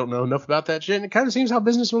 but I don't know enough about that shit. And it kind of seems how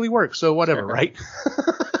business really works. So whatever, right?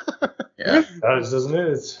 Yeah. It does, doesn't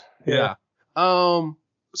it? Yeah.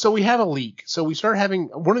 So we have a leak. So we start having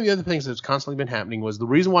one of the other things that's constantly been happening was the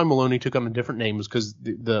reason why Maloney took on a different name was because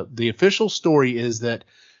the official story is that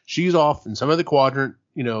she's off in some other quadrant,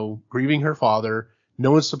 grieving her father.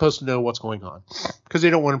 No one's supposed to know what's going on because they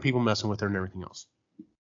don't want people messing with her and everything else.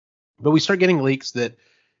 But we start getting leaks that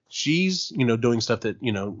she's, doing stuff that,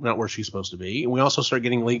 not where she's supposed to be. And we also start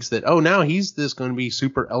getting leaks that, oh, now he's this going to be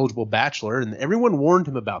super eligible bachelor. And everyone warned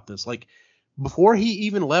him about this. Like before he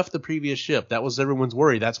even left the previous ship, that was everyone's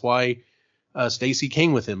worry. That's why Stacey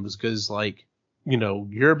came with him was because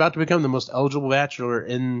you're about to become the most eligible bachelor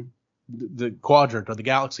in the quadrant or the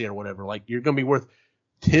galaxy or whatever. Like you're going to be worth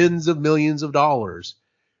tens of millions of dollars.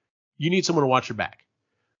 You need someone to watch your back.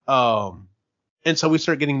 And so we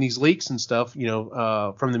start getting these leaks and stuff,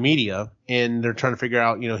 from the media, and they're trying to figure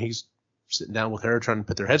out, he's sitting down with her, trying to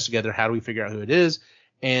put their heads together. How do we figure out who it is?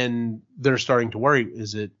 And they're starting to worry.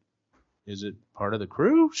 Is it part of the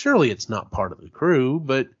crew? Surely it's not part of the crew,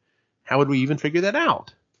 but how would we even figure that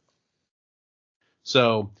out?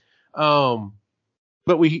 So,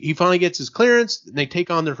 but he finally gets his clearance. And they take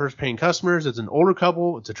on their first paying customers. It's an older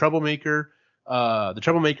couple. It's a troublemaker. The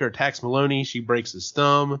troublemaker attacks Maloney. She breaks his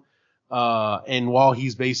thumb. And while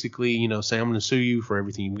he's basically, saying, I'm going to sue you for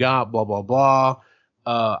everything you've got, blah, blah, blah.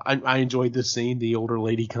 I enjoyed this scene. The older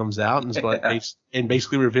lady comes out and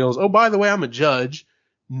basically reveals, oh, by the way, I'm a judge.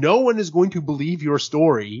 No one is going to believe your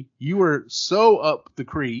story. You are so up the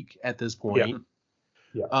creek at this point.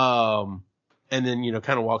 Yeah. And then,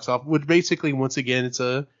 kind of walks off, which basically, once again, it's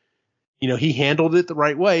he handled it the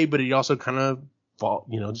right way, but he also kind of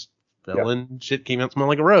just fell in, shit came out smelling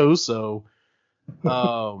like a rose. So,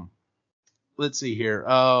 let's see here.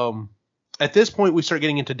 At this point, we start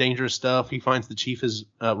getting into dangerous stuff. He finds the chief has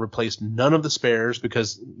replaced none of the spares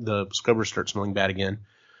because the scrubbers start smelling bad again.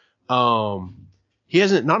 He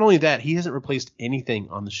hasn't, not only that, he hasn't replaced anything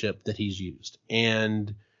on the ship that he's used.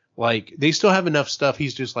 And they still have enough stuff.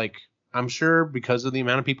 He's just like, I'm sure because of the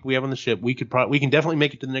amount of people we have on the ship, we can definitely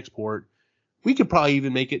make it to the next port. We could probably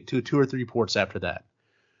even make it to 2 or 3 ports after that.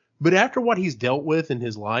 But after what he's dealt with in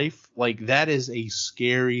his life, that is a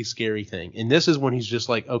scary, scary thing. And this is when he's just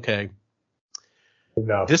like, okay,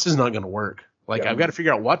 this is not going to work. I've got to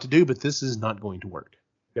figure out what to do, but this is not going to work.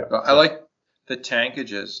 Yeah. Well, I like the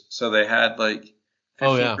tankages. So they had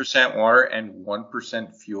 50% water and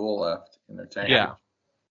 1% fuel left in their tank.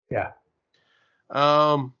 Yeah.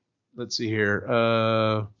 Let's see here.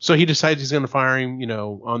 So he decides he's going to fire him,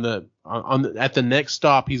 at the next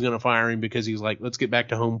stop, he's going to fire him because he's like, let's get back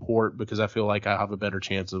to home port because I feel like I have a better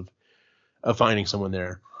chance of finding someone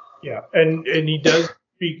there. Yeah. And he does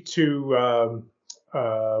speak to,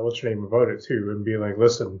 what's her name about it too, and be like,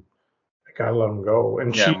 listen, I got to let him go.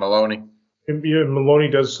 And Maloney. And Maloney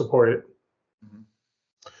does support it.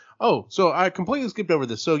 Oh, so I completely skipped over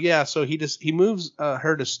this. So so he moves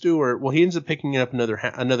her to Stewart. Well, he ends up picking up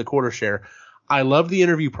another quarter share. I love the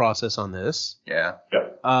interview process on this. Yeah.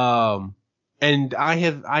 And I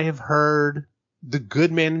have heard the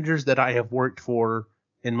good managers that I have worked for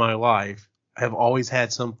in my life have always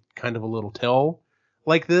had some kind of a little tell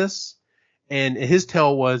like this. And his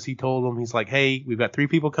tell was, he told them, he's like, hey, we've got 3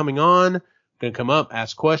 people coming on, gonna come up,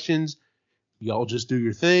 ask questions. Y'all just do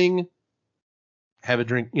your thing. Have a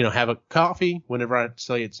drink, have a coffee. Whenever I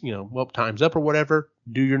say it's, time's up or whatever,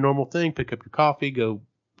 do your normal thing, pick up your coffee, go,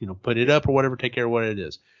 put it up or whatever, take care of what it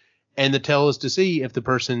is. And the tell is to see if the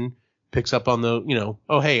person picks up on the,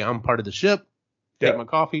 oh, hey, I'm part of the ship. Take my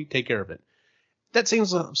coffee, take care of it. That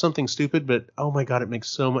seems like something stupid, but oh my God, it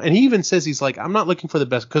makes so much. And he even says, he's like, I'm not looking for the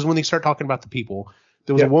best. Because when they start talking about the people,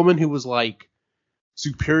 there was a woman who was like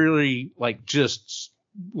superiorly, like just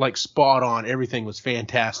like spot on. Everything was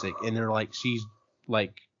fantastic. And they're like, she's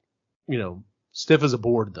like, stiff as a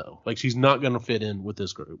board though. Like she's not going to fit in with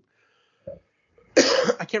this group.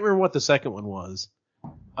 I can't remember what the second one was.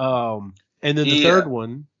 And then the third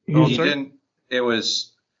one. It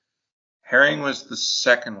was Herring was the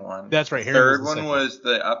second one. That's right. The third one was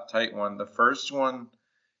the uptight one. The first one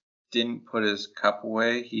didn't put his cup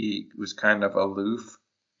away. He was kind of aloof.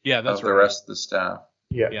 Yeah, that's right. The rest of the staff.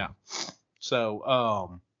 Yeah.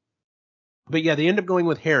 So, but yeah, they end up going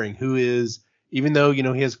with Herring, who is, even though,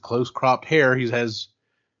 he has close cropped hair, he has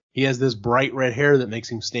this bright red hair that makes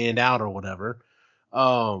him stand out or whatever.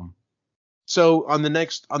 So on the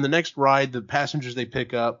next ride, the passengers they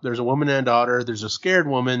pick up, there's a woman and a daughter, there's a scared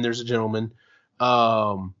woman, there's a gentleman,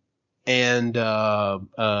 and he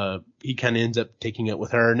kind of ends up taking it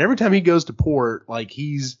with her. And every time he goes to port, like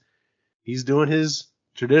he's doing his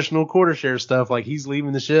traditional quarter share stuff, like he's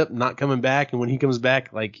leaving the ship, not coming back, and when he comes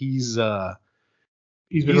back, like he's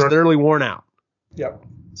thoroughly worn out. Yep.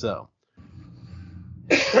 So,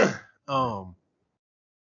 so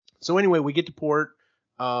anyway, we get to port.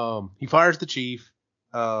 He fires the chief.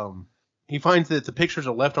 He finds that the pictures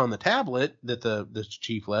are left on the tablet that the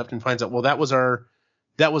chief left, and finds out, well, that was our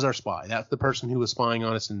spy. That's the person who was spying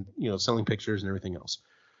on us and, selling pictures and everything else.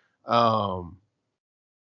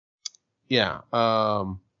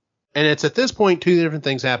 And it's at this point 2 different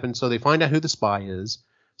things happen. So they find out who the spy is.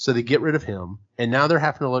 So they get rid of him, and now they're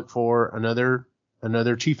having to look for another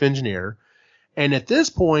chief engineer. And at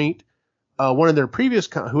this point, one of their previous,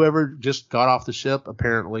 whoever just got off the ship,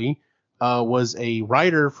 apparently, was a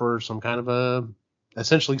writer for some kind of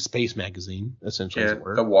essentially space magazine, essentially. Yeah,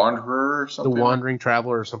 The Wanderer or something. The Wandering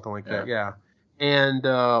Traveler or something like that, yeah. And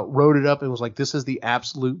wrote it up and was like, this is the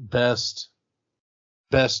absolute best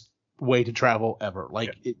way to travel ever.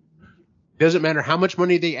 Like, it doesn't matter how much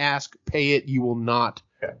money they ask, pay it. You will not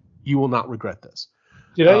regret this.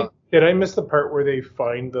 Did I miss the part where they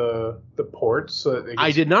find the ports? So that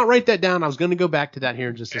I did not write that down. I was going to go back to that here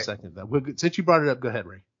in just a second. Since you brought it up, go ahead,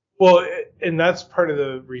 Ray. Well, and that's part of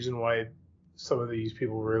the reason why some of these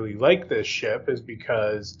people really like this ship is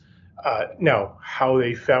because how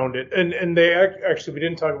they found it. And they actually, we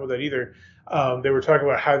didn't talk about that either. They were talking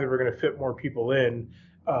about how they were going to fit more people in.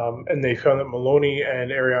 And they found that Maloney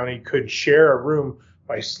and Ariani could share a room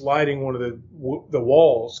by sliding one of the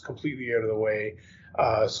walls completely out of the way.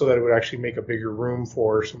 So that it would actually make a bigger room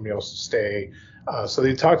for somebody else to stay. So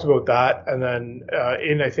they talked about that, and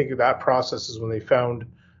then I think that process is when they found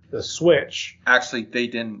the switch. Actually, they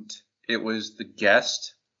didn't. It was the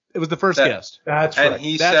guest. It was the first guest. That's right. And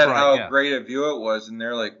he said how great a view it was, and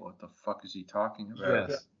they're like, "What the fuck is he talking about?"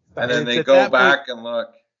 Yes. And then they go back and look.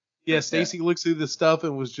 Yeah, Stacy looks through the stuff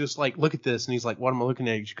and was just like, "Look at this," and he's like, "What am I looking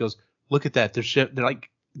at?" She goes, "Look at that. Their ship. They're like."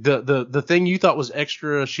 The thing you thought was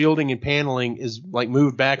extra shielding and paneling is like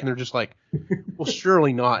moved back, and they're just like, well,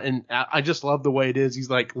 surely not. And I just love the way it is. He's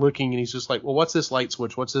like looking, and he's just like, well, what's this light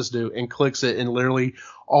switch? What's this do? And clicks it, and literally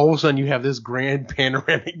all of a sudden you have this grand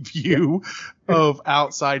panoramic view of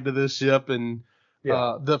outside to this ship. And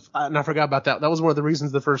and I forgot about that. That was one of the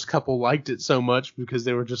reasons the first couple liked it so much, because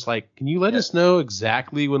they were just like, can you let us know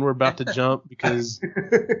exactly when we're about to jump? Because,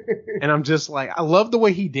 and I'm just like, I love the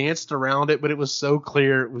way he danced around it, but it was so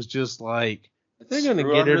clear. It was just like, they're going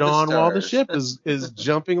to get it on while the ship is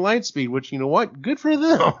jumping light speed, which, you know what? Good for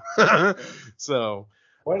them. So,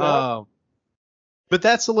 why not? But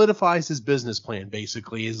that solidifies his business plan,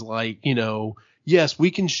 basically, is like, yes,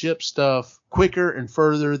 we can ship stuff quicker and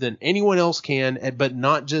further than anyone else can, but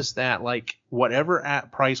not just that, like whatever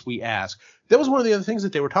at price we ask. That was one of the other things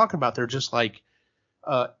that they were talking about. They're just like,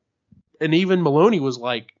 and even Maloney was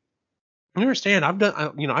like, I understand.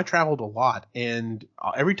 I traveled a lot, and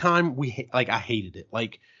every time I hated it.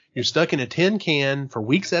 Like, you're stuck in a tin can for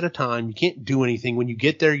weeks at a time. You can't do anything. When you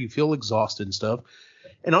get there, you feel exhausted and stuff.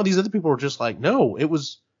 And all these other people were just like, no, it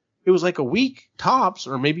was like a week tops,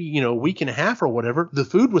 or maybe, a week and a half or whatever. The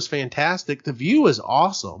food was fantastic. The view is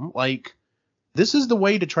awesome. Like, this is the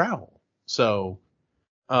way to travel. So,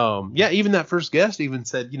 even that first guest even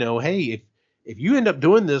said, hey, if you end up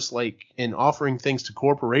doing this, like, and offering things to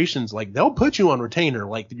corporations, like, they'll put you on retainer.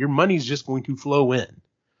 Like, your money's just going to flow in.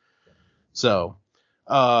 So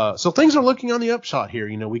things are looking on the upshot here.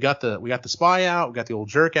 You know, we got the spy out, we got the old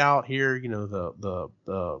jerk out here, you know,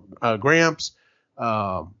 the Gramps,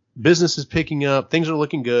 business is picking up, things are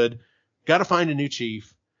looking good. Got to find a new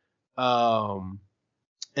chief. And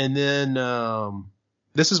then,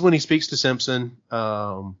 this is when he speaks to Simpson.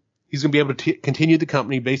 He's going to be able to continue the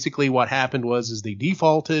company. Basically what happened is they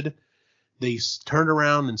defaulted. They turned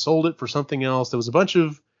around and sold it for something else. There was a bunch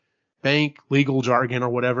of bank legal jargon or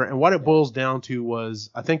whatever. And what it boils down to was,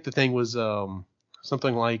 I think the thing was,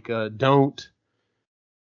 something like, don't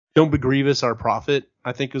be grievous our profit,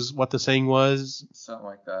 I think is what the saying was. Something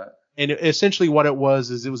like that. And essentially what it was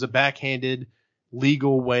a backhanded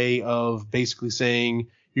legal way of basically saying,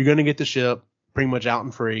 you're going to get the ship pretty much out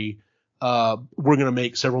and free. We're going to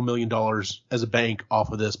make several $1 million as a bank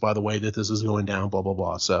off of this, by the way that this is going down, blah, blah,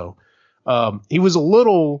 blah. So, he was a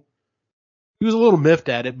little miffed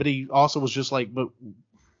at it, but he also was just like, but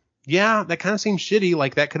yeah, that kind of seems shitty.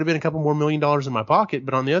 Like, that could have been a couple more $1 million in my pocket.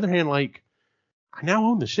 But on the other hand, like, I now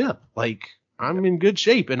own the ship. Like, I'm in good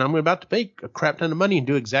shape and I'm about to make a crap ton of money and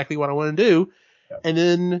do exactly what I want to do. Yep. And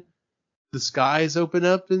then the skies open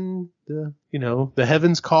up and the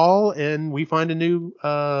heavens call and we find a new,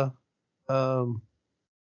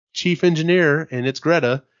 chief engineer, and it's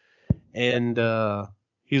Greta. And,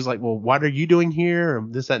 he's like, well, what are you doing here? Or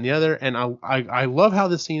this, that, and the other. And I love how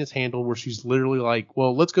this scene is handled where she's literally like,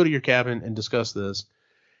 well, let's go to your cabin and discuss this.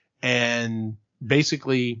 And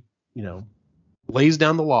basically, lays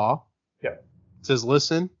down the law. Yeah. Says,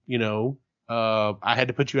 listen, I had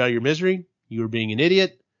to put you out of your misery. You were being an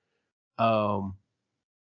idiot.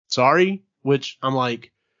 Sorry, which I'm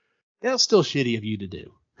like, that's still shitty of you to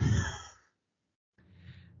do.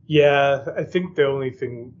 Yeah, I think the only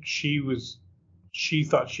thing she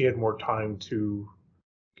thought she had more time to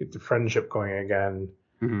get the friendship going again.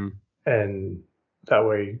 Mm-hmm. And that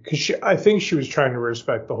way, because I think she was trying to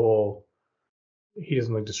respect the whole he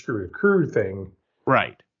doesn't like to screw the crew thing.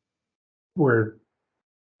 Right. Where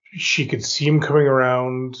she could see him coming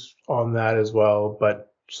around on that as well.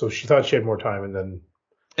 But so she thought she had more time and then.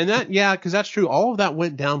 And that, yeah, because that's true. All of that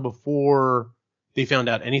went down before they found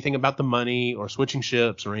out anything about the money or switching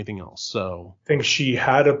ships or anything else. So I think she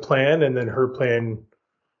had a plan and then her plan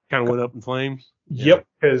kind of went up in flames. Yep,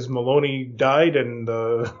 because Maloney died and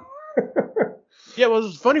yeah, what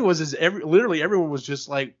was funny was literally everyone was just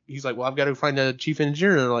like, he's like, well, I've got to find a chief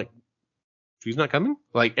engineer, and they're like, she's not coming?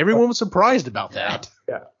 Like, everyone was surprised about that.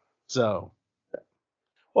 Yeah. So,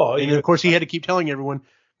 well, and of course he had to keep telling everyone,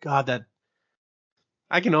 God, that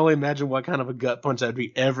I can only imagine what kind of a gut punch that would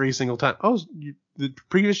be every single time. Oh, the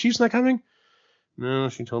previous chief's not coming? No,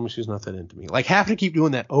 she told me she's not that into me. Like, having to keep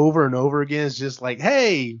doing that over and over again is just like,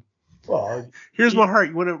 hey, well, here's my heart.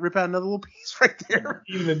 You want to rip out another little piece right there?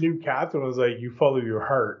 Even the new captain was like, you follow your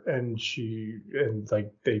heart, and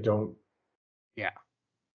they don't. Yeah.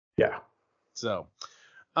 Yeah. So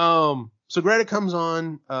Greta comes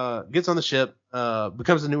on, gets on the ship,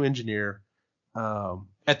 becomes a new engineer.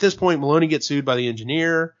 At this point, Maloney gets sued by the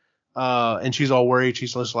engineer, and she's all worried.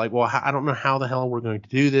 She's just like, well, I don't know how the hell we're going to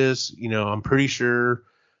do this. I'm pretty sure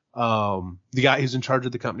the guy who's in charge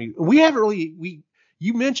of the company.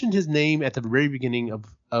 You mentioned his name at the very beginning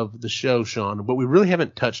of the show, Sean, but we really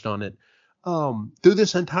haven't touched on it. Through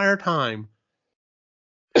this entire time,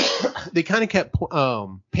 they kind of kept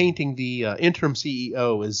painting the interim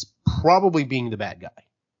CEO as probably being the bad guy.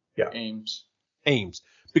 Yeah, Ames.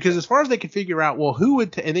 Because as far as they could figure out, well, who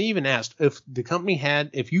would, and they even asked if the company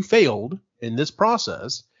if you failed in this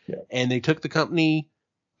process, and they took the company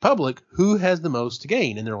public, who has the most to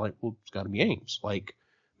gain? And they're like, well, it's got to be Ames,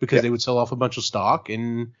 because they would sell off a bunch of stock,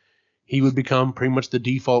 and he would become pretty much the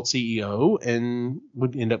default CEO and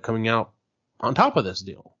would end up coming out on top of this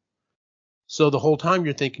deal. So the whole time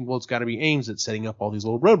you're thinking, well, it's got to be Ames that's setting up all these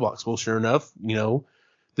little roadblocks. Well, sure enough,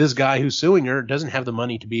 this guy who's suing her doesn't have the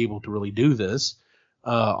money to be able to really do this.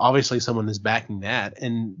 Obviously someone is backing that,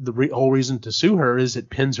 and the whole reason to sue her is it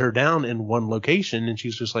pins her down in one location, and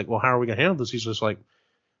she's just like, well, how are we going to handle this? He's just like,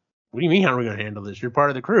 what do you mean, how are we going to handle this? You're part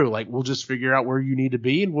of the crew. Like, we'll just figure out where you need to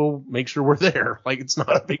be, and we'll make sure we're there. Like, it's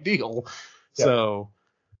not a big deal. Yeah. So,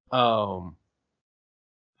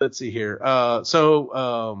 let's see here.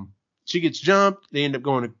 She gets jumped. They end up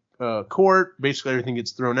going to court. Basically, everything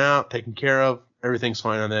gets thrown out, taken care of. Everything's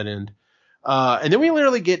fine on that end. And then we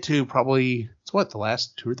literally get to probably, the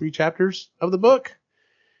last 2 or 3 chapters of the book.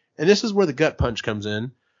 And this is where the gut punch comes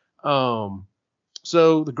in.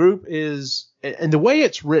 So the group is, and the way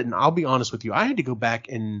it's written, I'll be honest with you, I had to go back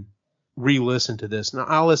and re-listen to this. Now,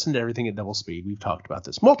 I'll listen to everything at double speed. We've talked about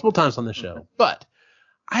this multiple times on the show, but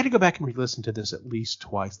I had to go back and re-listen to this at least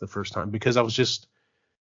twice the first time because I was just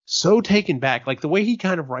so taken back. Like the way he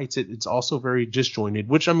kind of writes it, it's also very disjointed,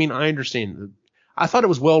 which I mean, I understand. I thought it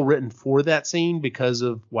was well written for that scene because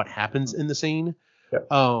of what happens in the scene.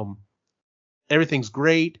 Yeah. Everything's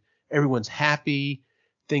great. Everyone's happy.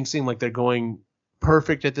 Things seem like they're going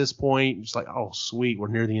perfect at this point. It's like, oh, sweet. We're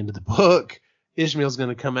near the end of the book. Ishmael's going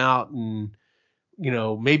to come out and, you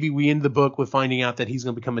know, maybe we end the book with finding out that he's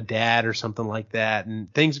going to become a dad or something like that.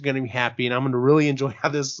 And things are going to be happy. And I'm going to really enjoy how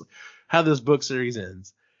this book series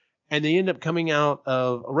ends. And they end up coming out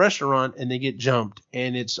of a restaurant and they get jumped.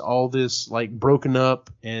 And it's all this like broken up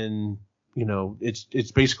and, you know,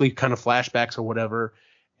 it's basically kind of flashbacks or whatever.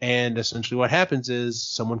 And essentially what happens is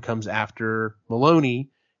someone comes after Maloney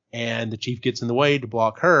and the chief gets in the way to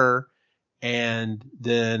block her. And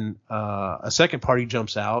then a second party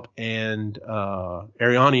jumps out and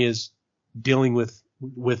Ariane is dealing with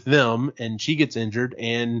them and she gets injured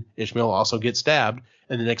and Ishmael also gets stabbed.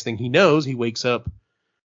 And the next thing he knows, he wakes up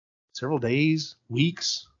several days,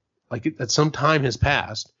 weeks, like that some time has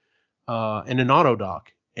passed in an auto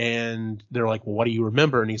dock. And they're like, well, what do you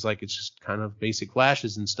remember? And he's like, it's just kind of basic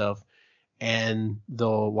flashes and stuff. And the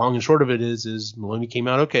long and short of it is Maloney came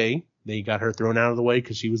out okay. They got her thrown out of the way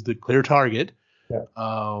because she was the clear target. Yeah.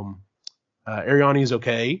 Ariane is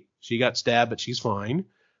okay. She got stabbed, but she's fine.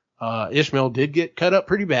 Ishmael did get cut up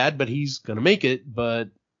pretty bad, but he's going to make it. But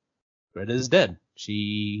Greta is dead.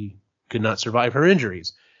 She could not survive her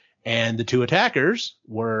injuries. And the two attackers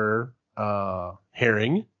were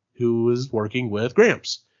Herring, who was working with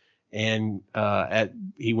Gramps. And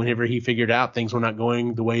whenever he figured out things were not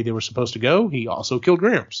going the way they were supposed to go, he also killed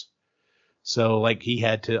Gramps. So like he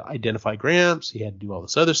had to identify Gramps, he had to do all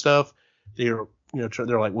this other stuff. They're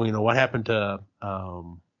like, well, you know, what happened to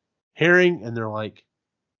Herring? And they're like,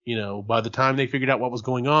 you know, by the time they figured out what was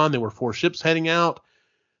going on, there were 4 ships heading out.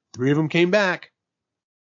 3 of them came back.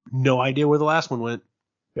 No idea where the last one went.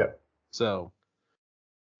 Yeah. So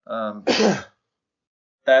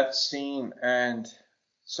that scene, and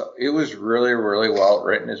so it was really, really well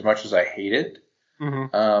written as much as I hate it.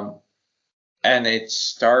 Mm-hmm. And it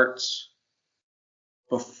starts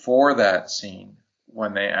before that scene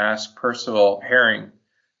when they asked Percival Herring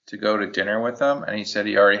to go to dinner with them, and he said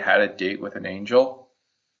he already had a date with an angel.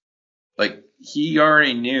 Like, he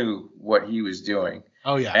already knew what he was doing.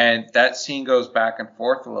 Oh, yeah. And that scene goes back and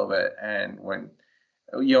forth a little bit, and when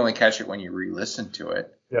you only catch it when you re-listen to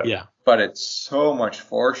it. Yeah. But it's so much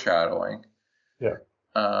foreshadowing. Yeah.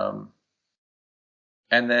 And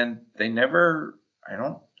then they never, I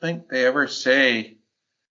don't think they ever say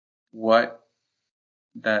what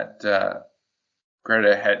that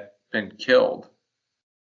Greta had been killed.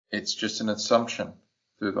 It's just an assumption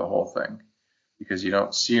through the whole thing because you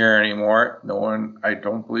don't see her anymore. No one, I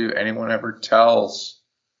don't believe anyone ever tells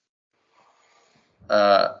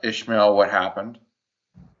Ishmael what happened.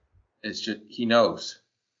 It's just, he knows.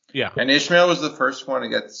 Yeah. And Ishmael was the first one who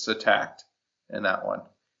gets attacked in that one.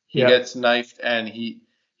 He gets knifed and he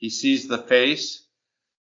sees the face,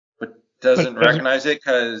 but doesn't recognize it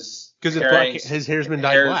because his hair's been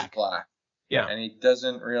dyed black. Yeah. And he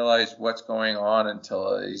doesn't realize what's going on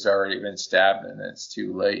until he's already been stabbed and it's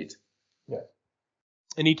too late. Yeah.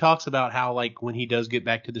 And he talks about how, like, when he does get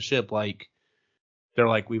back to the ship, like, they're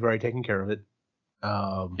like, we've already taken care of it.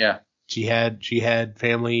 Yeah. She had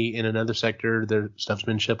family in another sector. Their stuff's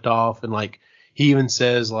been shipped off. And, like, he even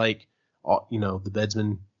says, like, all, you know, the bed's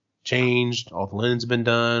been changed. All the linen's been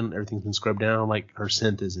done. Everything's been scrubbed down. Like, her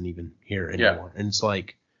scent isn't even here anymore. Yeah. And it's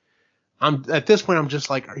like, at this point, I'm just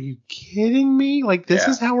like, are you kidding me? Like, this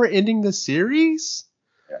is how we're ending the series?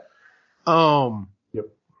 Yeah. Yep.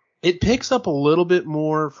 It picks up a little bit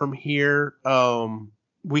more from here.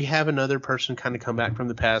 We have another person kind of come back from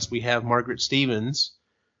the past. We have Margaret Stevens,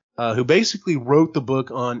 who basically wrote the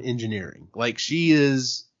book on engineering. Like, she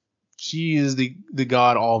is the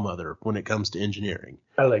god all-mother when it comes to engineering.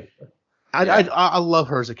 I like her. I love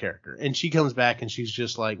her as a character. And she comes back and she's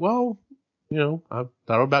just like, well, you know, I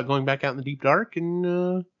thought about going back out in the deep dark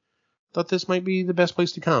and thought this might be the best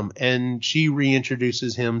place to come. And she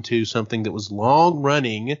reintroduces him to something that was long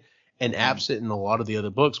running and absent in a lot of the other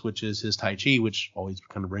books, which is his Tai Chi, which always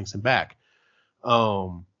kind of brings him back.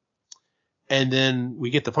 And then we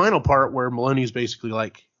get the final part where Maloney's basically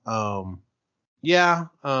like, you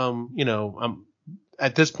know, I'm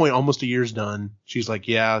at this point, almost a year's done. She's like,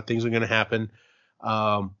 yeah, things are going to happen.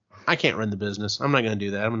 I can't run the business. I'm not going to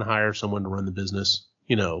do that. I'm going to hire someone to run the business.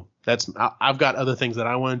 You know, I've got other things that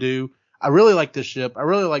I want to do. I really like this ship. I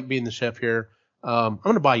really like being the chef here. I'm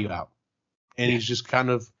going to buy you out. And he's just kind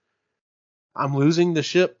of I'm losing the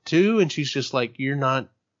ship too. And she's just like,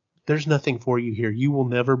 there's nothing for you here. You will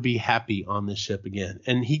never be happy on this ship again.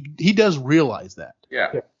 And he does realize that.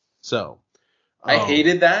 Yeah. So. I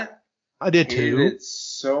hated that. I did hated too. it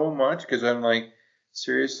so much because I'm like,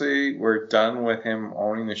 seriously, we're done with him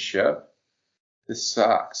owning the ship. This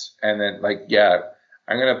sucks. And then like, yeah,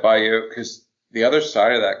 I'm going to buy you because the other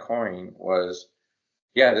side of that coin was,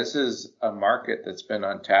 yeah, this is a market that's been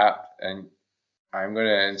untapped and I'm going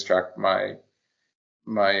to instruct my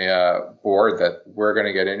board that we're going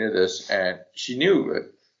to get into this. And she knew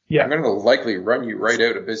that. Yeah. I'm going to likely run you right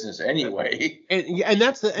out of business anyway. And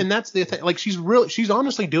that's the thing. Like she's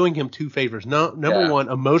honestly doing him two favors. Number one,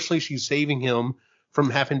 emotionally, she's saving him from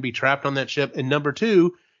having to be trapped on that ship. And number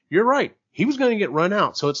two, you're right. He was going to get run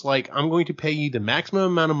out. So it's like, I'm going to pay you the maximum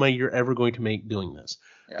amount of money you're ever going to make doing this.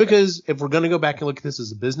 Yeah. Because if we're going to go back and look at this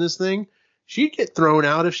as a business thing, she'd get thrown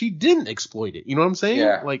out if she didn't exploit it. You know what I'm saying?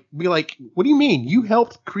 Yeah. Like, be like, what do you mean? You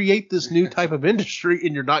helped create this new type of industry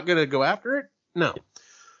and you're not going to go after it? No.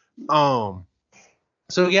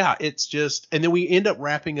 So yeah, it's just, and then we end up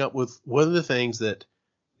wrapping up with one of the things that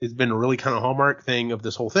has been a really kind of hallmark thing of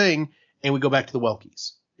this whole thing. And we go back to the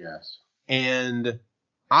Welkies. Yes. And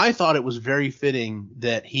I thought it was very fitting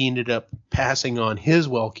that he ended up passing on his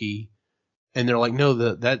Welkie. And they're like, no,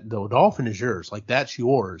 the dolphin is yours. Like, that's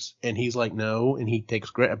yours. And he's like, no. And he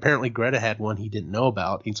takes, apparently Greta had one he didn't know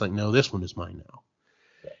about. He's like, no, this one is mine now.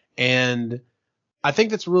 Yeah. And I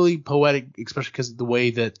think that's really poetic, especially because of the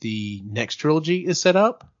way that the next trilogy is set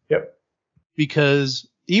up. Yep. Because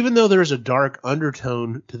even though there's a dark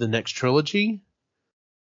undertone to the next trilogy,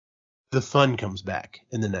 the fun comes back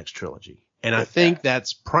in the next trilogy. And I think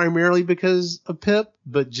that's primarily because of Pip,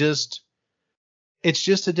 but it's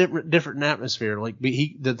just a different atmosphere. Like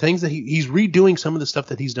the things that he's redoing some of the stuff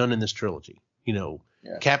that he's done in this trilogy,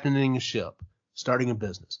 captaining a ship, starting a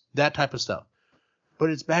business, that type of stuff. But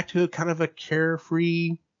it's back to a kind of a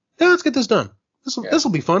carefree, let's get this done. This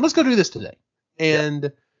will be fun. Let's go do this today.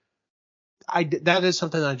 And that is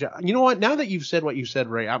something you know what? Now that you've said what you said,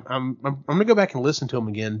 Ray, I'm going to go back and listen to him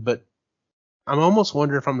again, but I'm almost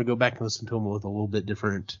wondering if I'm going to go back and listen to him with a little bit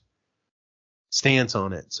different stance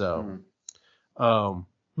on it. So,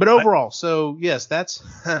 but overall, so yes, that's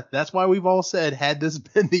why we've all said, had this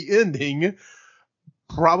been the ending,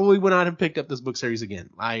 probably would not have picked up this book series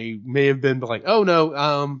again. I may have been like, oh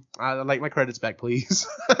no, I'd like my credits back, please.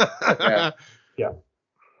 Yeah.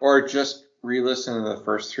 Or just re-listen to the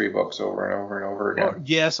first three books over and over and over again.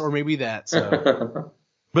 Yes, or maybe that. So.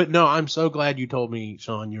 But no, I'm so glad you told me,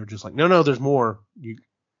 Sean. You're just like, no, there's more. You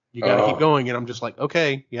got to keep going. And I'm just like,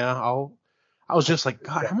 okay, yeah, I was just like,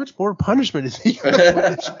 God, how much more punishment is he going to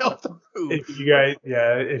put this show through?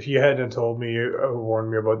 If you hadn't told me or warned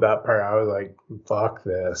me about that part, I was like, fuck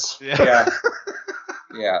this. Yeah.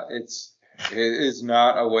 Yeah, it is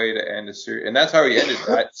not a way to end a series. And that's how he ended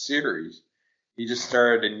that series. He just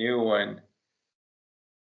started a new one.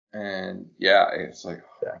 And yeah, it's like,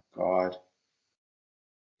 oh my God.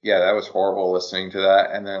 Yeah, that was horrible listening to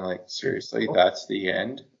that. And then like, seriously, that's the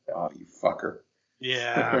end? Oh, you fucker.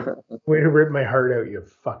 Yeah. Way to rip my heart out, you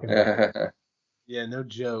fucking. Yeah, no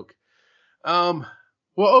joke. Well,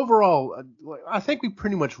 overall, I think we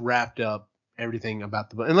pretty much wrapped up everything about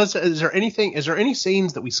the book. Unless, is there any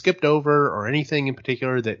scenes that we skipped over or anything in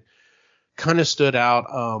particular that kind of stood out?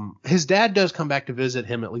 His dad does come back to visit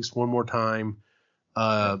him at least one more time.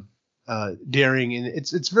 During, and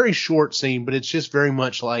it's a very short scene, but it's just very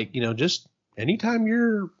much like, just anytime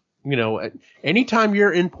you're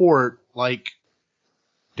in port, like,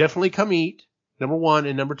 definitely come eat, number one,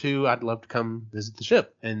 and number two, I'd love to come visit the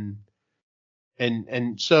ship. And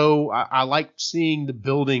so I like seeing the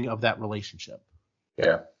building of that relationship.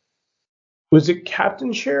 Yeah. Was it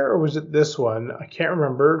Captain Share or was it this one? I can't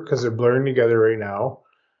remember because they're blurring together right now,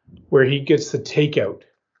 where he gets the takeout.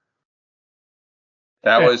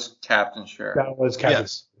 That was Captain Share. That was Captain.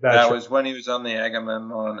 Yes. That was when he was on the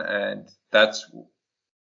Agamemnon, and that's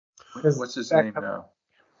what's his name now?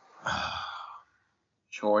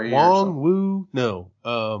 Choi. Wong Woo? No.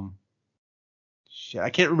 I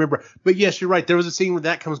can't remember. But yes, you're right. There was a scene where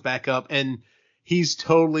that comes back up, and he's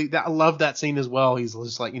totally. I love that scene as well. He's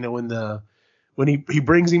just like, when he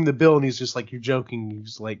brings him the bill, and he's just like, you're joking.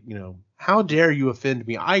 He's like, how dare you offend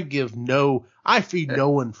me? I feed no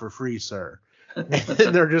one for free, sir. And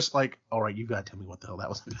they're just like, all right, you got to tell me what the hell that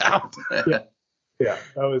was about. Yeah,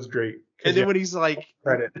 that was great. And then when he's like,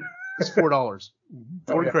 credit, it's $4,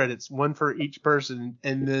 40 credits, one for each person.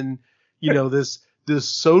 And then,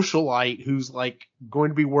 this socialite who's like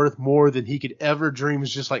going to be worth more than he could ever dream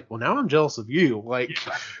is just like, well, now I'm jealous of you. Like,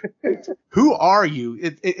 who are you?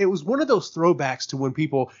 It was one of those throwbacks to when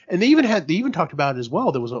people, and they even talked about it as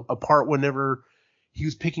well. There was a part whenever he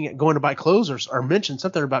was going to buy clothes or mentioned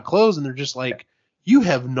something about clothes, and they're just like, you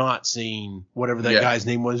have not seen whatever that guy's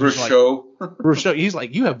name was. Rousseau. He's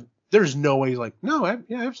like, there's no way. He's like, no,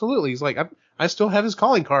 yeah, absolutely. He's like, I still have his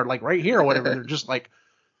calling card, like right here or whatever. They're just like,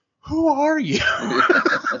 who are you?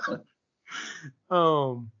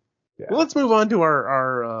 Well, let's move on to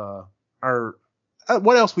our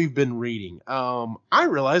what else we've been reading. I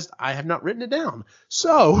realized I have not written it down.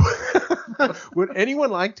 So, would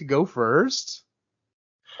anyone like to go first?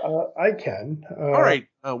 I can. All right.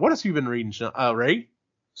 What else have you been reading, Ray?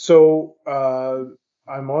 So,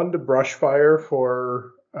 I'm on to Brushfire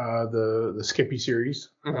for the Skippy series.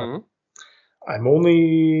 Mm-hmm. I'm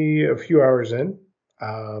only a few hours in.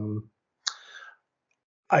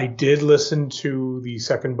 I did listen to the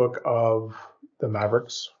second book of the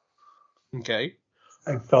Mavericks. Okay.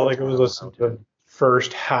 I felt like I was listening to the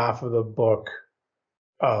first half of the book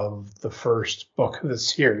of the first book of the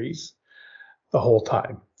series the whole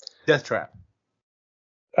time. Death Trap.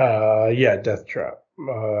 Yeah, Death Trap.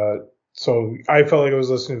 So I felt like I was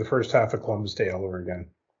listening to the first half of Columbus Day all over again.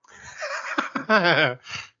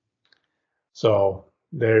 So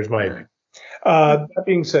there's my. That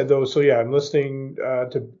being said, though, so yeah, I'm listening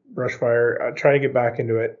to Brushfire, trying to get back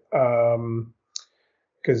into it,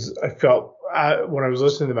 because I felt when I was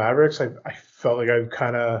listening to Mavericks, I felt like I've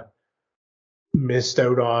kind of missed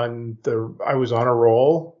out on I was on a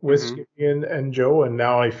roll with Skippy and Joe, and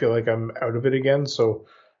now I feel like I'm out of it again, so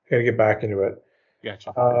I got to get back into it.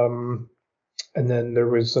 Gotcha. And then there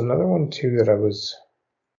was another one too that I was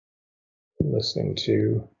listening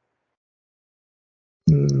to.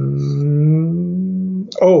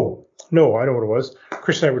 Oh, no, I know what it was.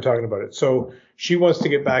 Chris and I were talking about it. So she wants to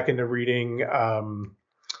get back into reading,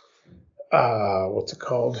 what's it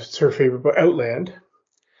called? It's her favorite book, Outland.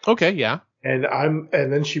 Okay, yeah. And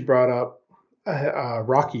then she brought up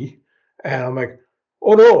Rocky, and I'm like,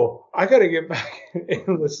 oh no, I got to get back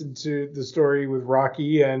and listen to the story with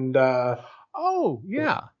Rocky and. Oh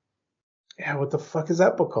yeah. Yeah, what the fuck is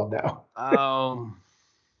that book called now? Oh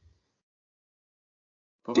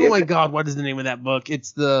my God, what is the name of that book?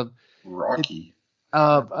 It's the Rocky.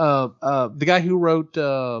 The guy who wrote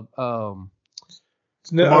the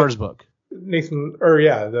Mars book. Nathan, or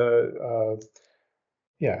yeah,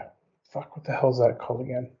 fuck, what the hell is that called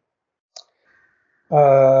again?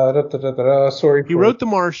 Sorry. He wrote The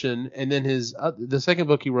Martian, and then his the second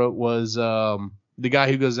book he wrote was the guy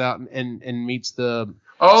who goes out and meets the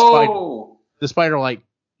spider-like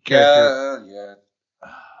character. Yeah.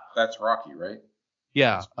 That's Rocky, right?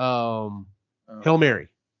 Yeah. Hail Mary.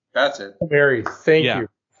 That's it. Mary, thank you.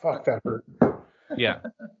 Fuck, that hurt. Yeah.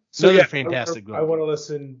 So Another fantastic book. I want to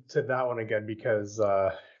listen to that one again because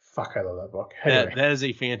fuck, I love that book. Anyway. That is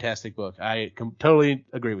a fantastic book. I totally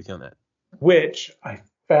agree with you on that. Which I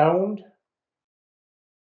found,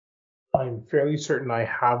 I'm fairly certain I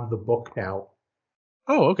have the book now.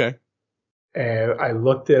 Oh, okay. And I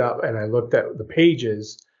looked it up and I looked at the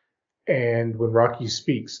pages, and when Rocky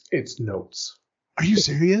speaks, it's notes. Are you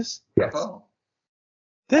serious? Yes. Oh.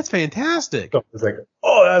 That's fantastic. So I was like,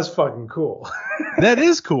 oh, that's fucking cool. That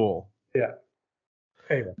is cool. Yeah.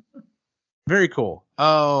 Anyway. Very cool.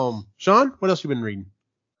 Sean, what else you been reading?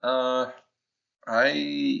 I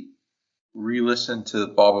re-listened to the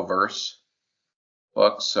Bobiverse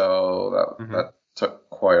book, so that took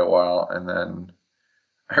quite a while, and then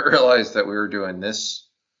I realized that we were doing this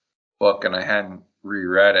book and I hadn't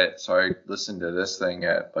reread it, so I listened to this thing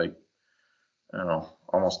at like, I don't know,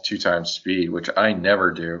 almost 2 times speed, which I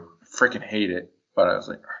never do. I freaking hate it, but I was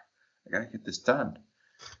like, I gotta get this done.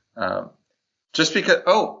 Just because,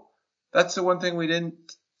 that's the one thing we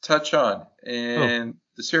didn't touch on in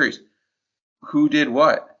the series. Who did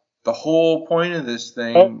what? The whole point of this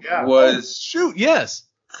thing was yes.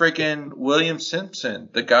 Freaking William Simpson,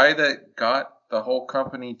 the guy that got the whole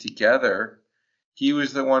company together. He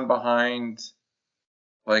was the one behind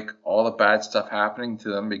like all the bad stuff happening to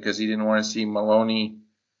them because he didn't want to see Maloney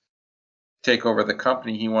take over the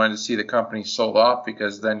company. He wanted to see the company sold off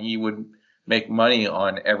because then he would make money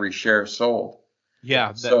on every share sold.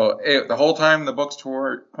 Yeah. So the whole time the book's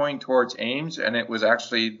pointing towards Ames, and it was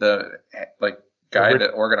actually the guy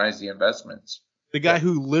that organized the investments. The guy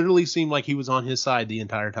who literally seemed like he was on his side the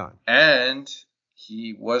entire time. And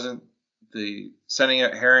he wasn't sending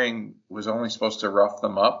out Herring was only supposed to rough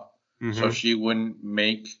them up. Mm-hmm. So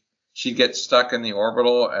she'd get stuck in the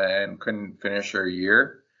orbital and couldn't finish her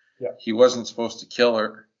year. Yeah. He wasn't supposed to kill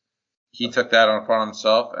her. he took that upon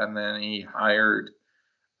himself, and then he hired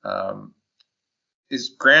his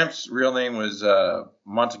Gramps' real name was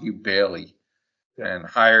Montague Bailey, and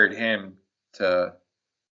hired him to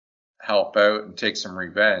help out and take some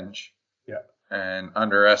revenge. Yeah. And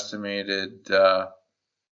underestimated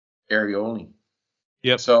Arioli.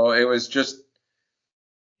 Yep. So it was just,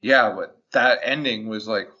 but that ending was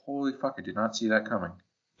like, holy fuck, I did not see that coming.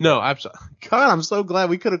 No, I'm so glad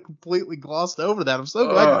we could have completely glossed over that. I'm so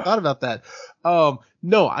glad you thought about that.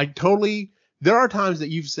 No, I totally. There are times that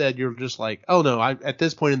you've said you're just like, oh no, at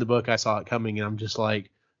this point in the book I saw it coming, and I'm just like,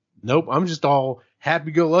 nope, I'm just all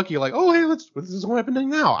happy-go-lucky, like, oh hey, what's happening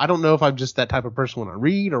now? I don't know if I'm just that type of person when I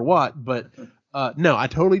read or what, but no, I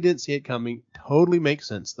totally didn't see it coming. Totally makes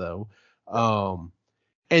sense though.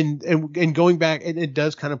 And going back, and it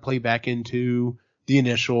does kind of play back into the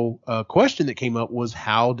initial question that came up was,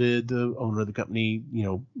 how did the owner of the company,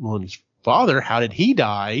 Maloney's father, how did he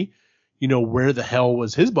die? Where the hell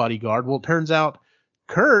was his bodyguard? Well, it turns out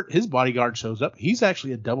Kurt, his bodyguard, shows up. He's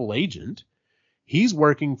actually a double agent. He's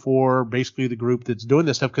working for basically the group that's doing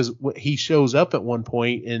this stuff, because he shows up at one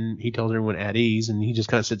point and he tells everyone at ease, and he just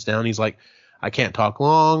kind of sits down. He's like, I can't talk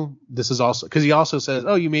long. This is also because he also says,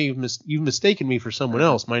 oh, you've mistaken me for someone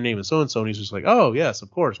else. My name is so-and-so. And he's just like, oh, yes,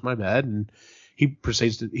 of course. My bad. And he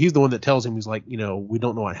proceeds to, he's the one that tells him, he's like, we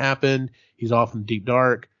don't know what happened. He's off in the deep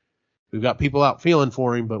dark. We've got people out feeling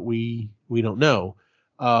for him, but we don't know.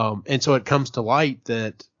 And so it comes to light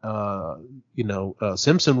that,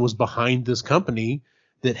 Simpson was behind this company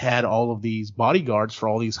that had all of these bodyguards for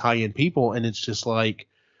all these high-end people. And it's just like,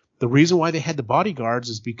 the reason why they had the bodyguards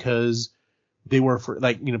is because they were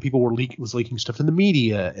people were leaking stuff in the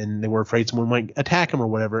media, and they were afraid someone might attack them or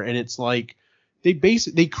whatever. And it's like,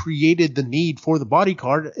 they created the need for the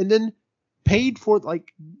bodyguard and then paid for,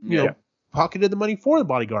 pocketed the money for the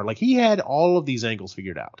bodyguard. Like, he had all of these angles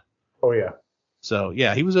figured out. Oh yeah. So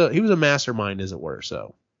yeah, he was a mastermind, as it were.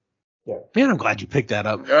 So yeah, man, I'm glad you picked that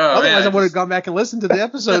up. Otherwise, I would have gone back and listened to the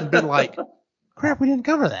episode and been like, crap, we didn't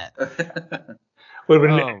cover that. Would have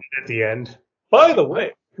been at the end. By the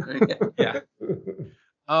way. Yeah.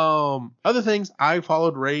 Other things, I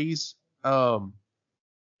followed Ray's point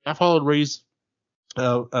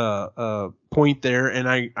there, and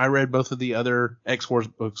I read both of the other X-Force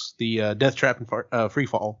books, the Death Trap and Free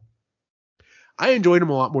Fall. I enjoyed them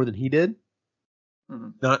a lot more than he did.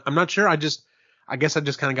 Mm-hmm. I'm not sure. I guess I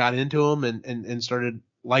just kind of got into them and started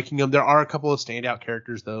liking them. There are a couple of standout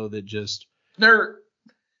characters though that just Nerd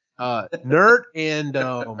and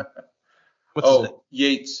what's his name?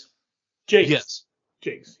 Yates. Jakes. Yes.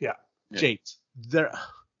 Jakes. Yeah. Jakes. The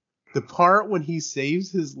part when he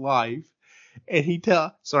saves his life and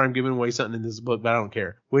sorry, I'm giving away something in this book, but I don't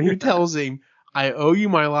care. When he tells him, I owe you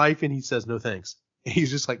my life, and he says, no thanks.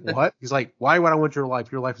 He's just like, what? He's like, why would I want your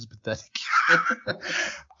life? Your life is pathetic.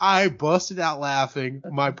 I busted out laughing.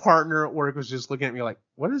 My partner at work was just looking at me like,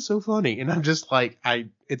 what is so funny? And I'm just like,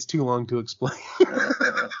 it's too long to explain.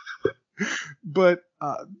 But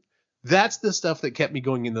that's the stuff that kept me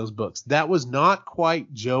going in those books. That was not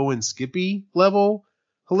quite Joe and Skippy level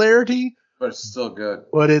hilarity. But it's still good.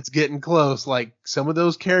 But it's getting close. Like, some of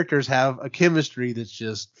those characters have a chemistry that's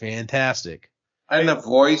just fantastic. And the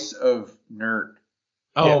voice of Nerd.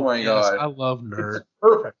 Oh my God. I love Nerd. It's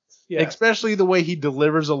perfect. Yeah. Especially the way he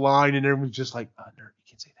delivers a line and everyone's just like, Nerd, you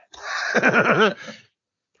can't say that.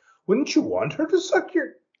 Wouldn't you want her to suck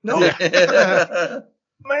your... No.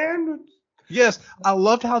 Man. Yes. I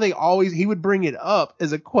loved how he would bring it up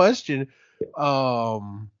as a question.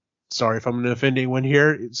 Sorry if I'm going to offend anyone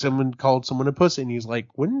here. Someone called someone a pussy, and he's like,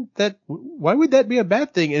 why would that be a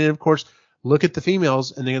bad thing? And then, of course, look at the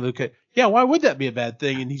females, and they look at, why would that be a bad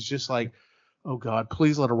thing? And he's just like, oh God,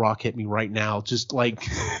 please let a rock hit me right now. Just like,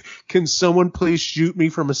 can someone please shoot me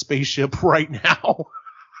from a spaceship right now?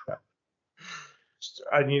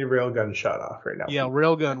 I need a railgun shot off right now. Yeah,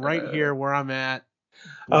 railgun right here where I'm at.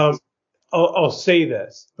 I'll say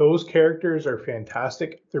this. Those characters are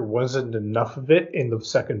fantastic. There wasn't enough of it in the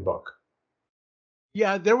second book.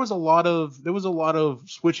 Yeah, there was a lot of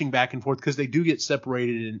switching back and forth because they do get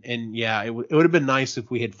separated, and it would have been nice if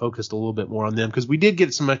we had focused a little bit more on them, because we did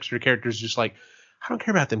get some extra characters just like, I don't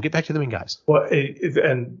care about them. Get back to the main guys. Well,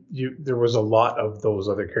 there was a lot of those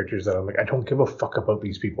other characters that I'm like, I don't give a fuck about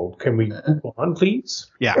these people. Can we move on, please?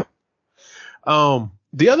 Yeah.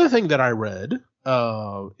 The other thing that I read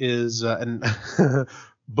is and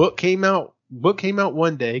book came out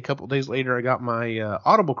one day. A couple of days later, I got my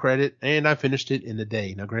Audible credit, and I finished it in a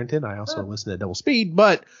day. Now, granted, I also listened at double speed,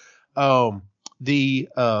 but the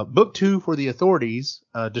book 2 for the Authorities,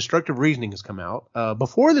 Destructive Reasoning, has come out.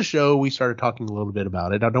 Before the show, we started talking a little bit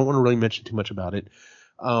about it. I don't want to really mention too much about it.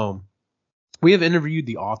 We have interviewed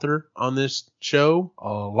the author on this show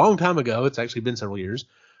a long time ago. It's actually been several years.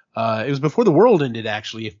 It was before the world ended,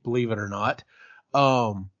 actually, if believe it or not.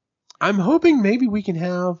 I'm hoping maybe we can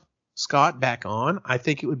have Scott back on. I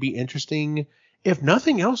think it would be interesting. If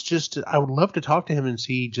nothing else, I would love to talk to him and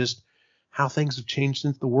see just how things have changed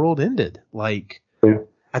since the world ended. Like,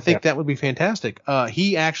 I think that would be fantastic.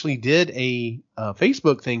 He actually did a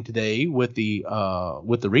Facebook thing today with the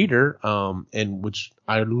reader, and which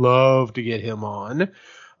I'd love to get him on,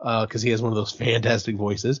 because he has one of those fantastic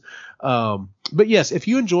voices. But yes, if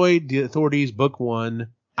you enjoyed The Authorities Book 1,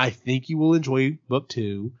 I think you will enjoy Book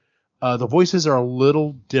 2. The voices are a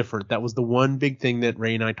little different. That was the one big thing that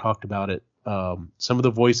Ray and I talked about it. Some of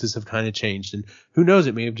the voices have kind of changed, and who knows,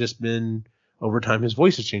 it may have just been over time his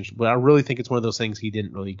voice has changed. But I really think it's one of those things he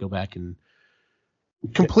didn't really go back and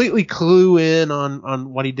completely clue in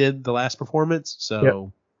on what he did the last performance.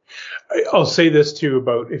 So I'll say this too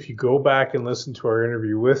about if you go back and listen to our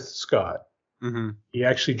interview with Scott, he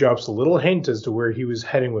actually drops a little hint as to where he was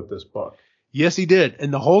heading with this book. Yes, he did.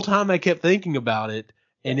 And the whole time I kept thinking about it,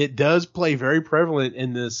 and it does play very prevalent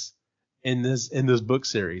in this book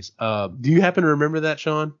series. Do you happen to remember that,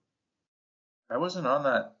 Sean? I wasn't on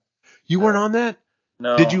that. You weren't on that?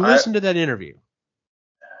 No. Did you listen to that interview?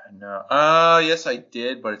 No. Yes, I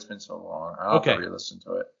did, but it's been so long. I'll have to re-listen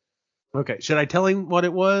to it. Okay. Should I tell him what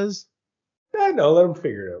it was? No, let him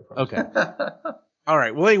figure it out. Okay. All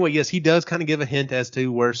right. Well, anyway, yes, he does kind of give a hint as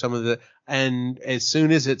to where some of and as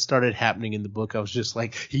soon as it started happening in the book, I was just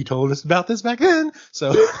like, he told us about this back then.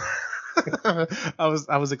 So I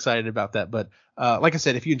was excited about that. But like I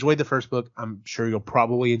said, if you enjoyed the first book, I'm sure you'll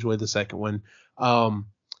probably enjoy the second one.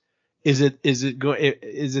 Is it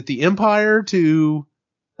the Empire to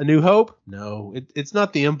A New Hope? No, it's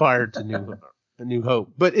not the Empire to A New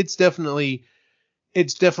Hope, but it's definitely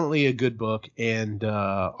a good book. And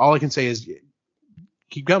all I can say is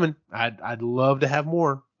keep coming. I'd love to have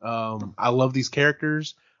more. I love these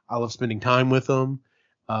characters. I love spending time with them.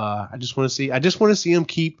 I just want to see them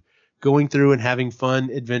keep going through and having fun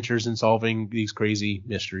adventures and solving these crazy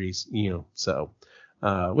mysteries, so,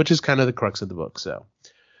 which is kind of the crux of the book. So,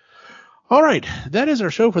 all right, that is our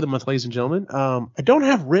show for the month, ladies and gentlemen. I don't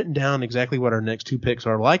have written down exactly what our next two picks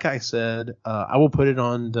are. Like I said, I will put it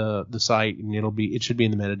on the site, and it should be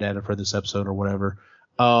in the metadata for this episode or whatever.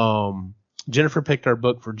 Jennifer picked our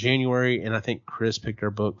book for January, and I think Chris picked our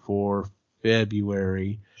book for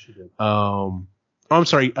February. She did. I'm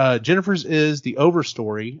sorry. Jennifer's is The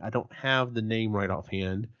Overstory. I don't have the name right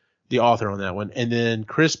offhand, the author on that one. And then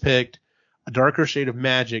Chris picked A Darker Shade of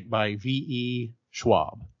Magic by V.E.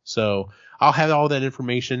 Schwab. So I'll have all that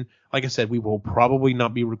information. Like I said, we will probably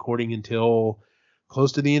not be recording until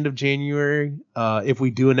close to the end of January. If we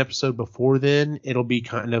do an episode before then, it'll be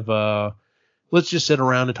kind of let's just sit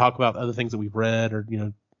around and talk about other things that we've read, or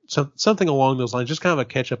something along those lines. Just kind of a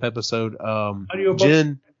catch-up episode.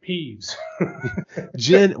 Jen peeves.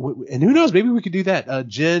 Jen, and who knows, maybe we could do that.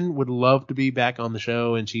 Jen would love to be back on the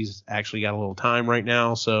show, and she's actually got a little time right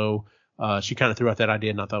now, so she kind of threw out that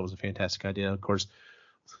idea, and I thought it was a fantastic idea. Of course,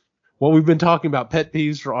 what we've been talking about, pet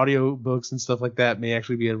peeves for audio books and stuff like that, may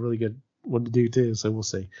actually be a really good one to do too, so we'll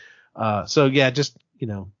see. So yeah, just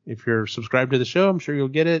if you're subscribed to the show, I'm sure you'll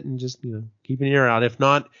get it, and just keep an ear out. If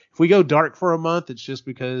not, if we go dark for a month, it's just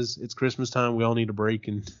because it's Christmas time. We all need a break,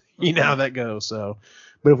 and you know how that goes. So,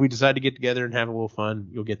 but if we decide to get together and have a little fun,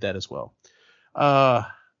 you'll get that as well.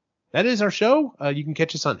 That is our show. You can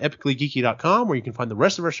catch us on epicallygeeky.com, where you can find the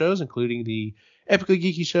rest of our shows, including the Epically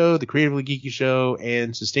Geeky Show, the Creatively Geeky Show,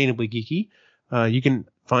 and Sustainably Geeky. You can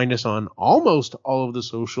find us on almost all of the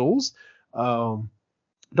socials.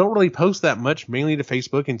 Don't really post that much, mainly to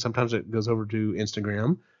Facebook, and sometimes it goes over to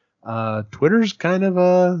Instagram. Twitter's kind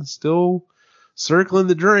of still circling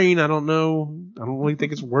the drain. I don't know. I don't really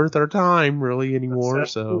think it's worth our time really anymore.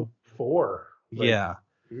 So yeah.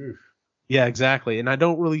 Oof. Yeah, exactly. And I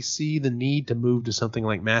don't really see the need to move to something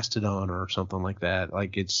like Mastodon or something like that.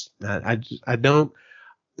 Like I don't.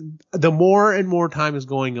 The more and more time is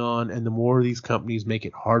going on, and the more these companies make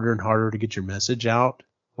it harder and harder to get your message out,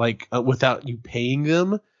 like without you paying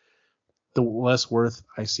them, the less worth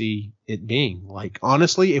I see it being. Like,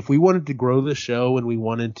 honestly, if we wanted to grow the show and we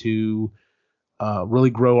wanted to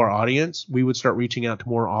really grow our audience, we would start reaching out to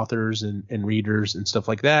more authors and readers and stuff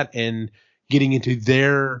like that, and getting into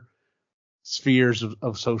their spheres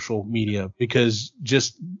of social media, because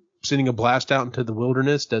just sending a blast out into the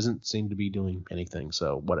wilderness doesn't seem to be doing anything.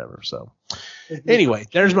 So whatever. So anyway,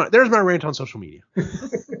 there's my rant on social media.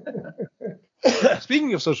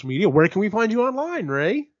 Speaking of social media, where can we find you online,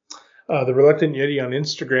 Ray? The Reluctant Yeti on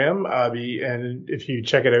Instagram. And if you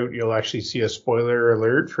check it out, you'll actually see a spoiler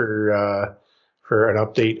alert for for an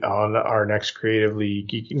update on our next Creatively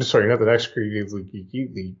Geeky. Sorry, not the next Creatively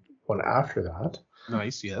Geeky, the one after that.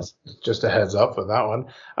 Nice, yes. Just a heads up with that one.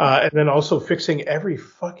 And then also fixing every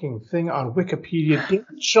fucking thing on Wikipedia. Damn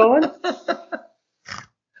it, Sean.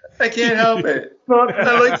 I can't help it.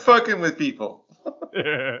 I like fucking with people.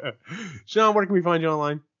 Sean, where can we find you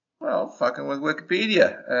online? Well, fucking with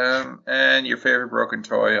Wikipedia. And your favorite broken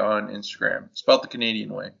toy on Instagram. Spelled the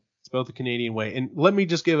Canadian way. Spelled the Canadian way. And let me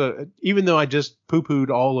just give even though I just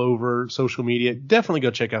poo-pooed all over social media, definitely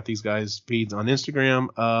go check out these guys' feeds on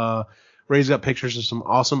Instagram. Ray's got pictures of some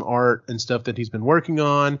awesome art and stuff that he's been working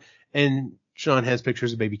on. And Sean has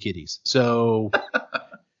pictures of baby kitties. So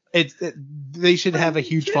they should have a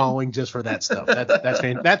huge following just for that stuff.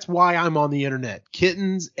 That's why I'm on the internet.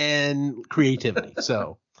 Kittens and creativity.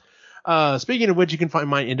 So speaking of which, you can find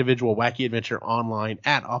my individual wacky adventure online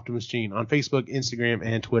at Optimus Gene on Facebook, Instagram,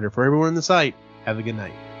 and Twitter. For everyone on the site, have a good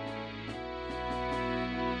night.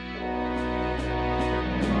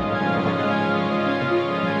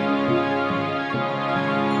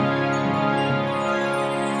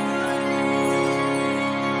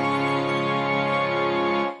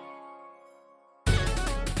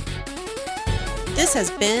 This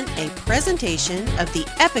has been a presentation of the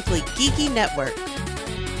Epically Geeky Network.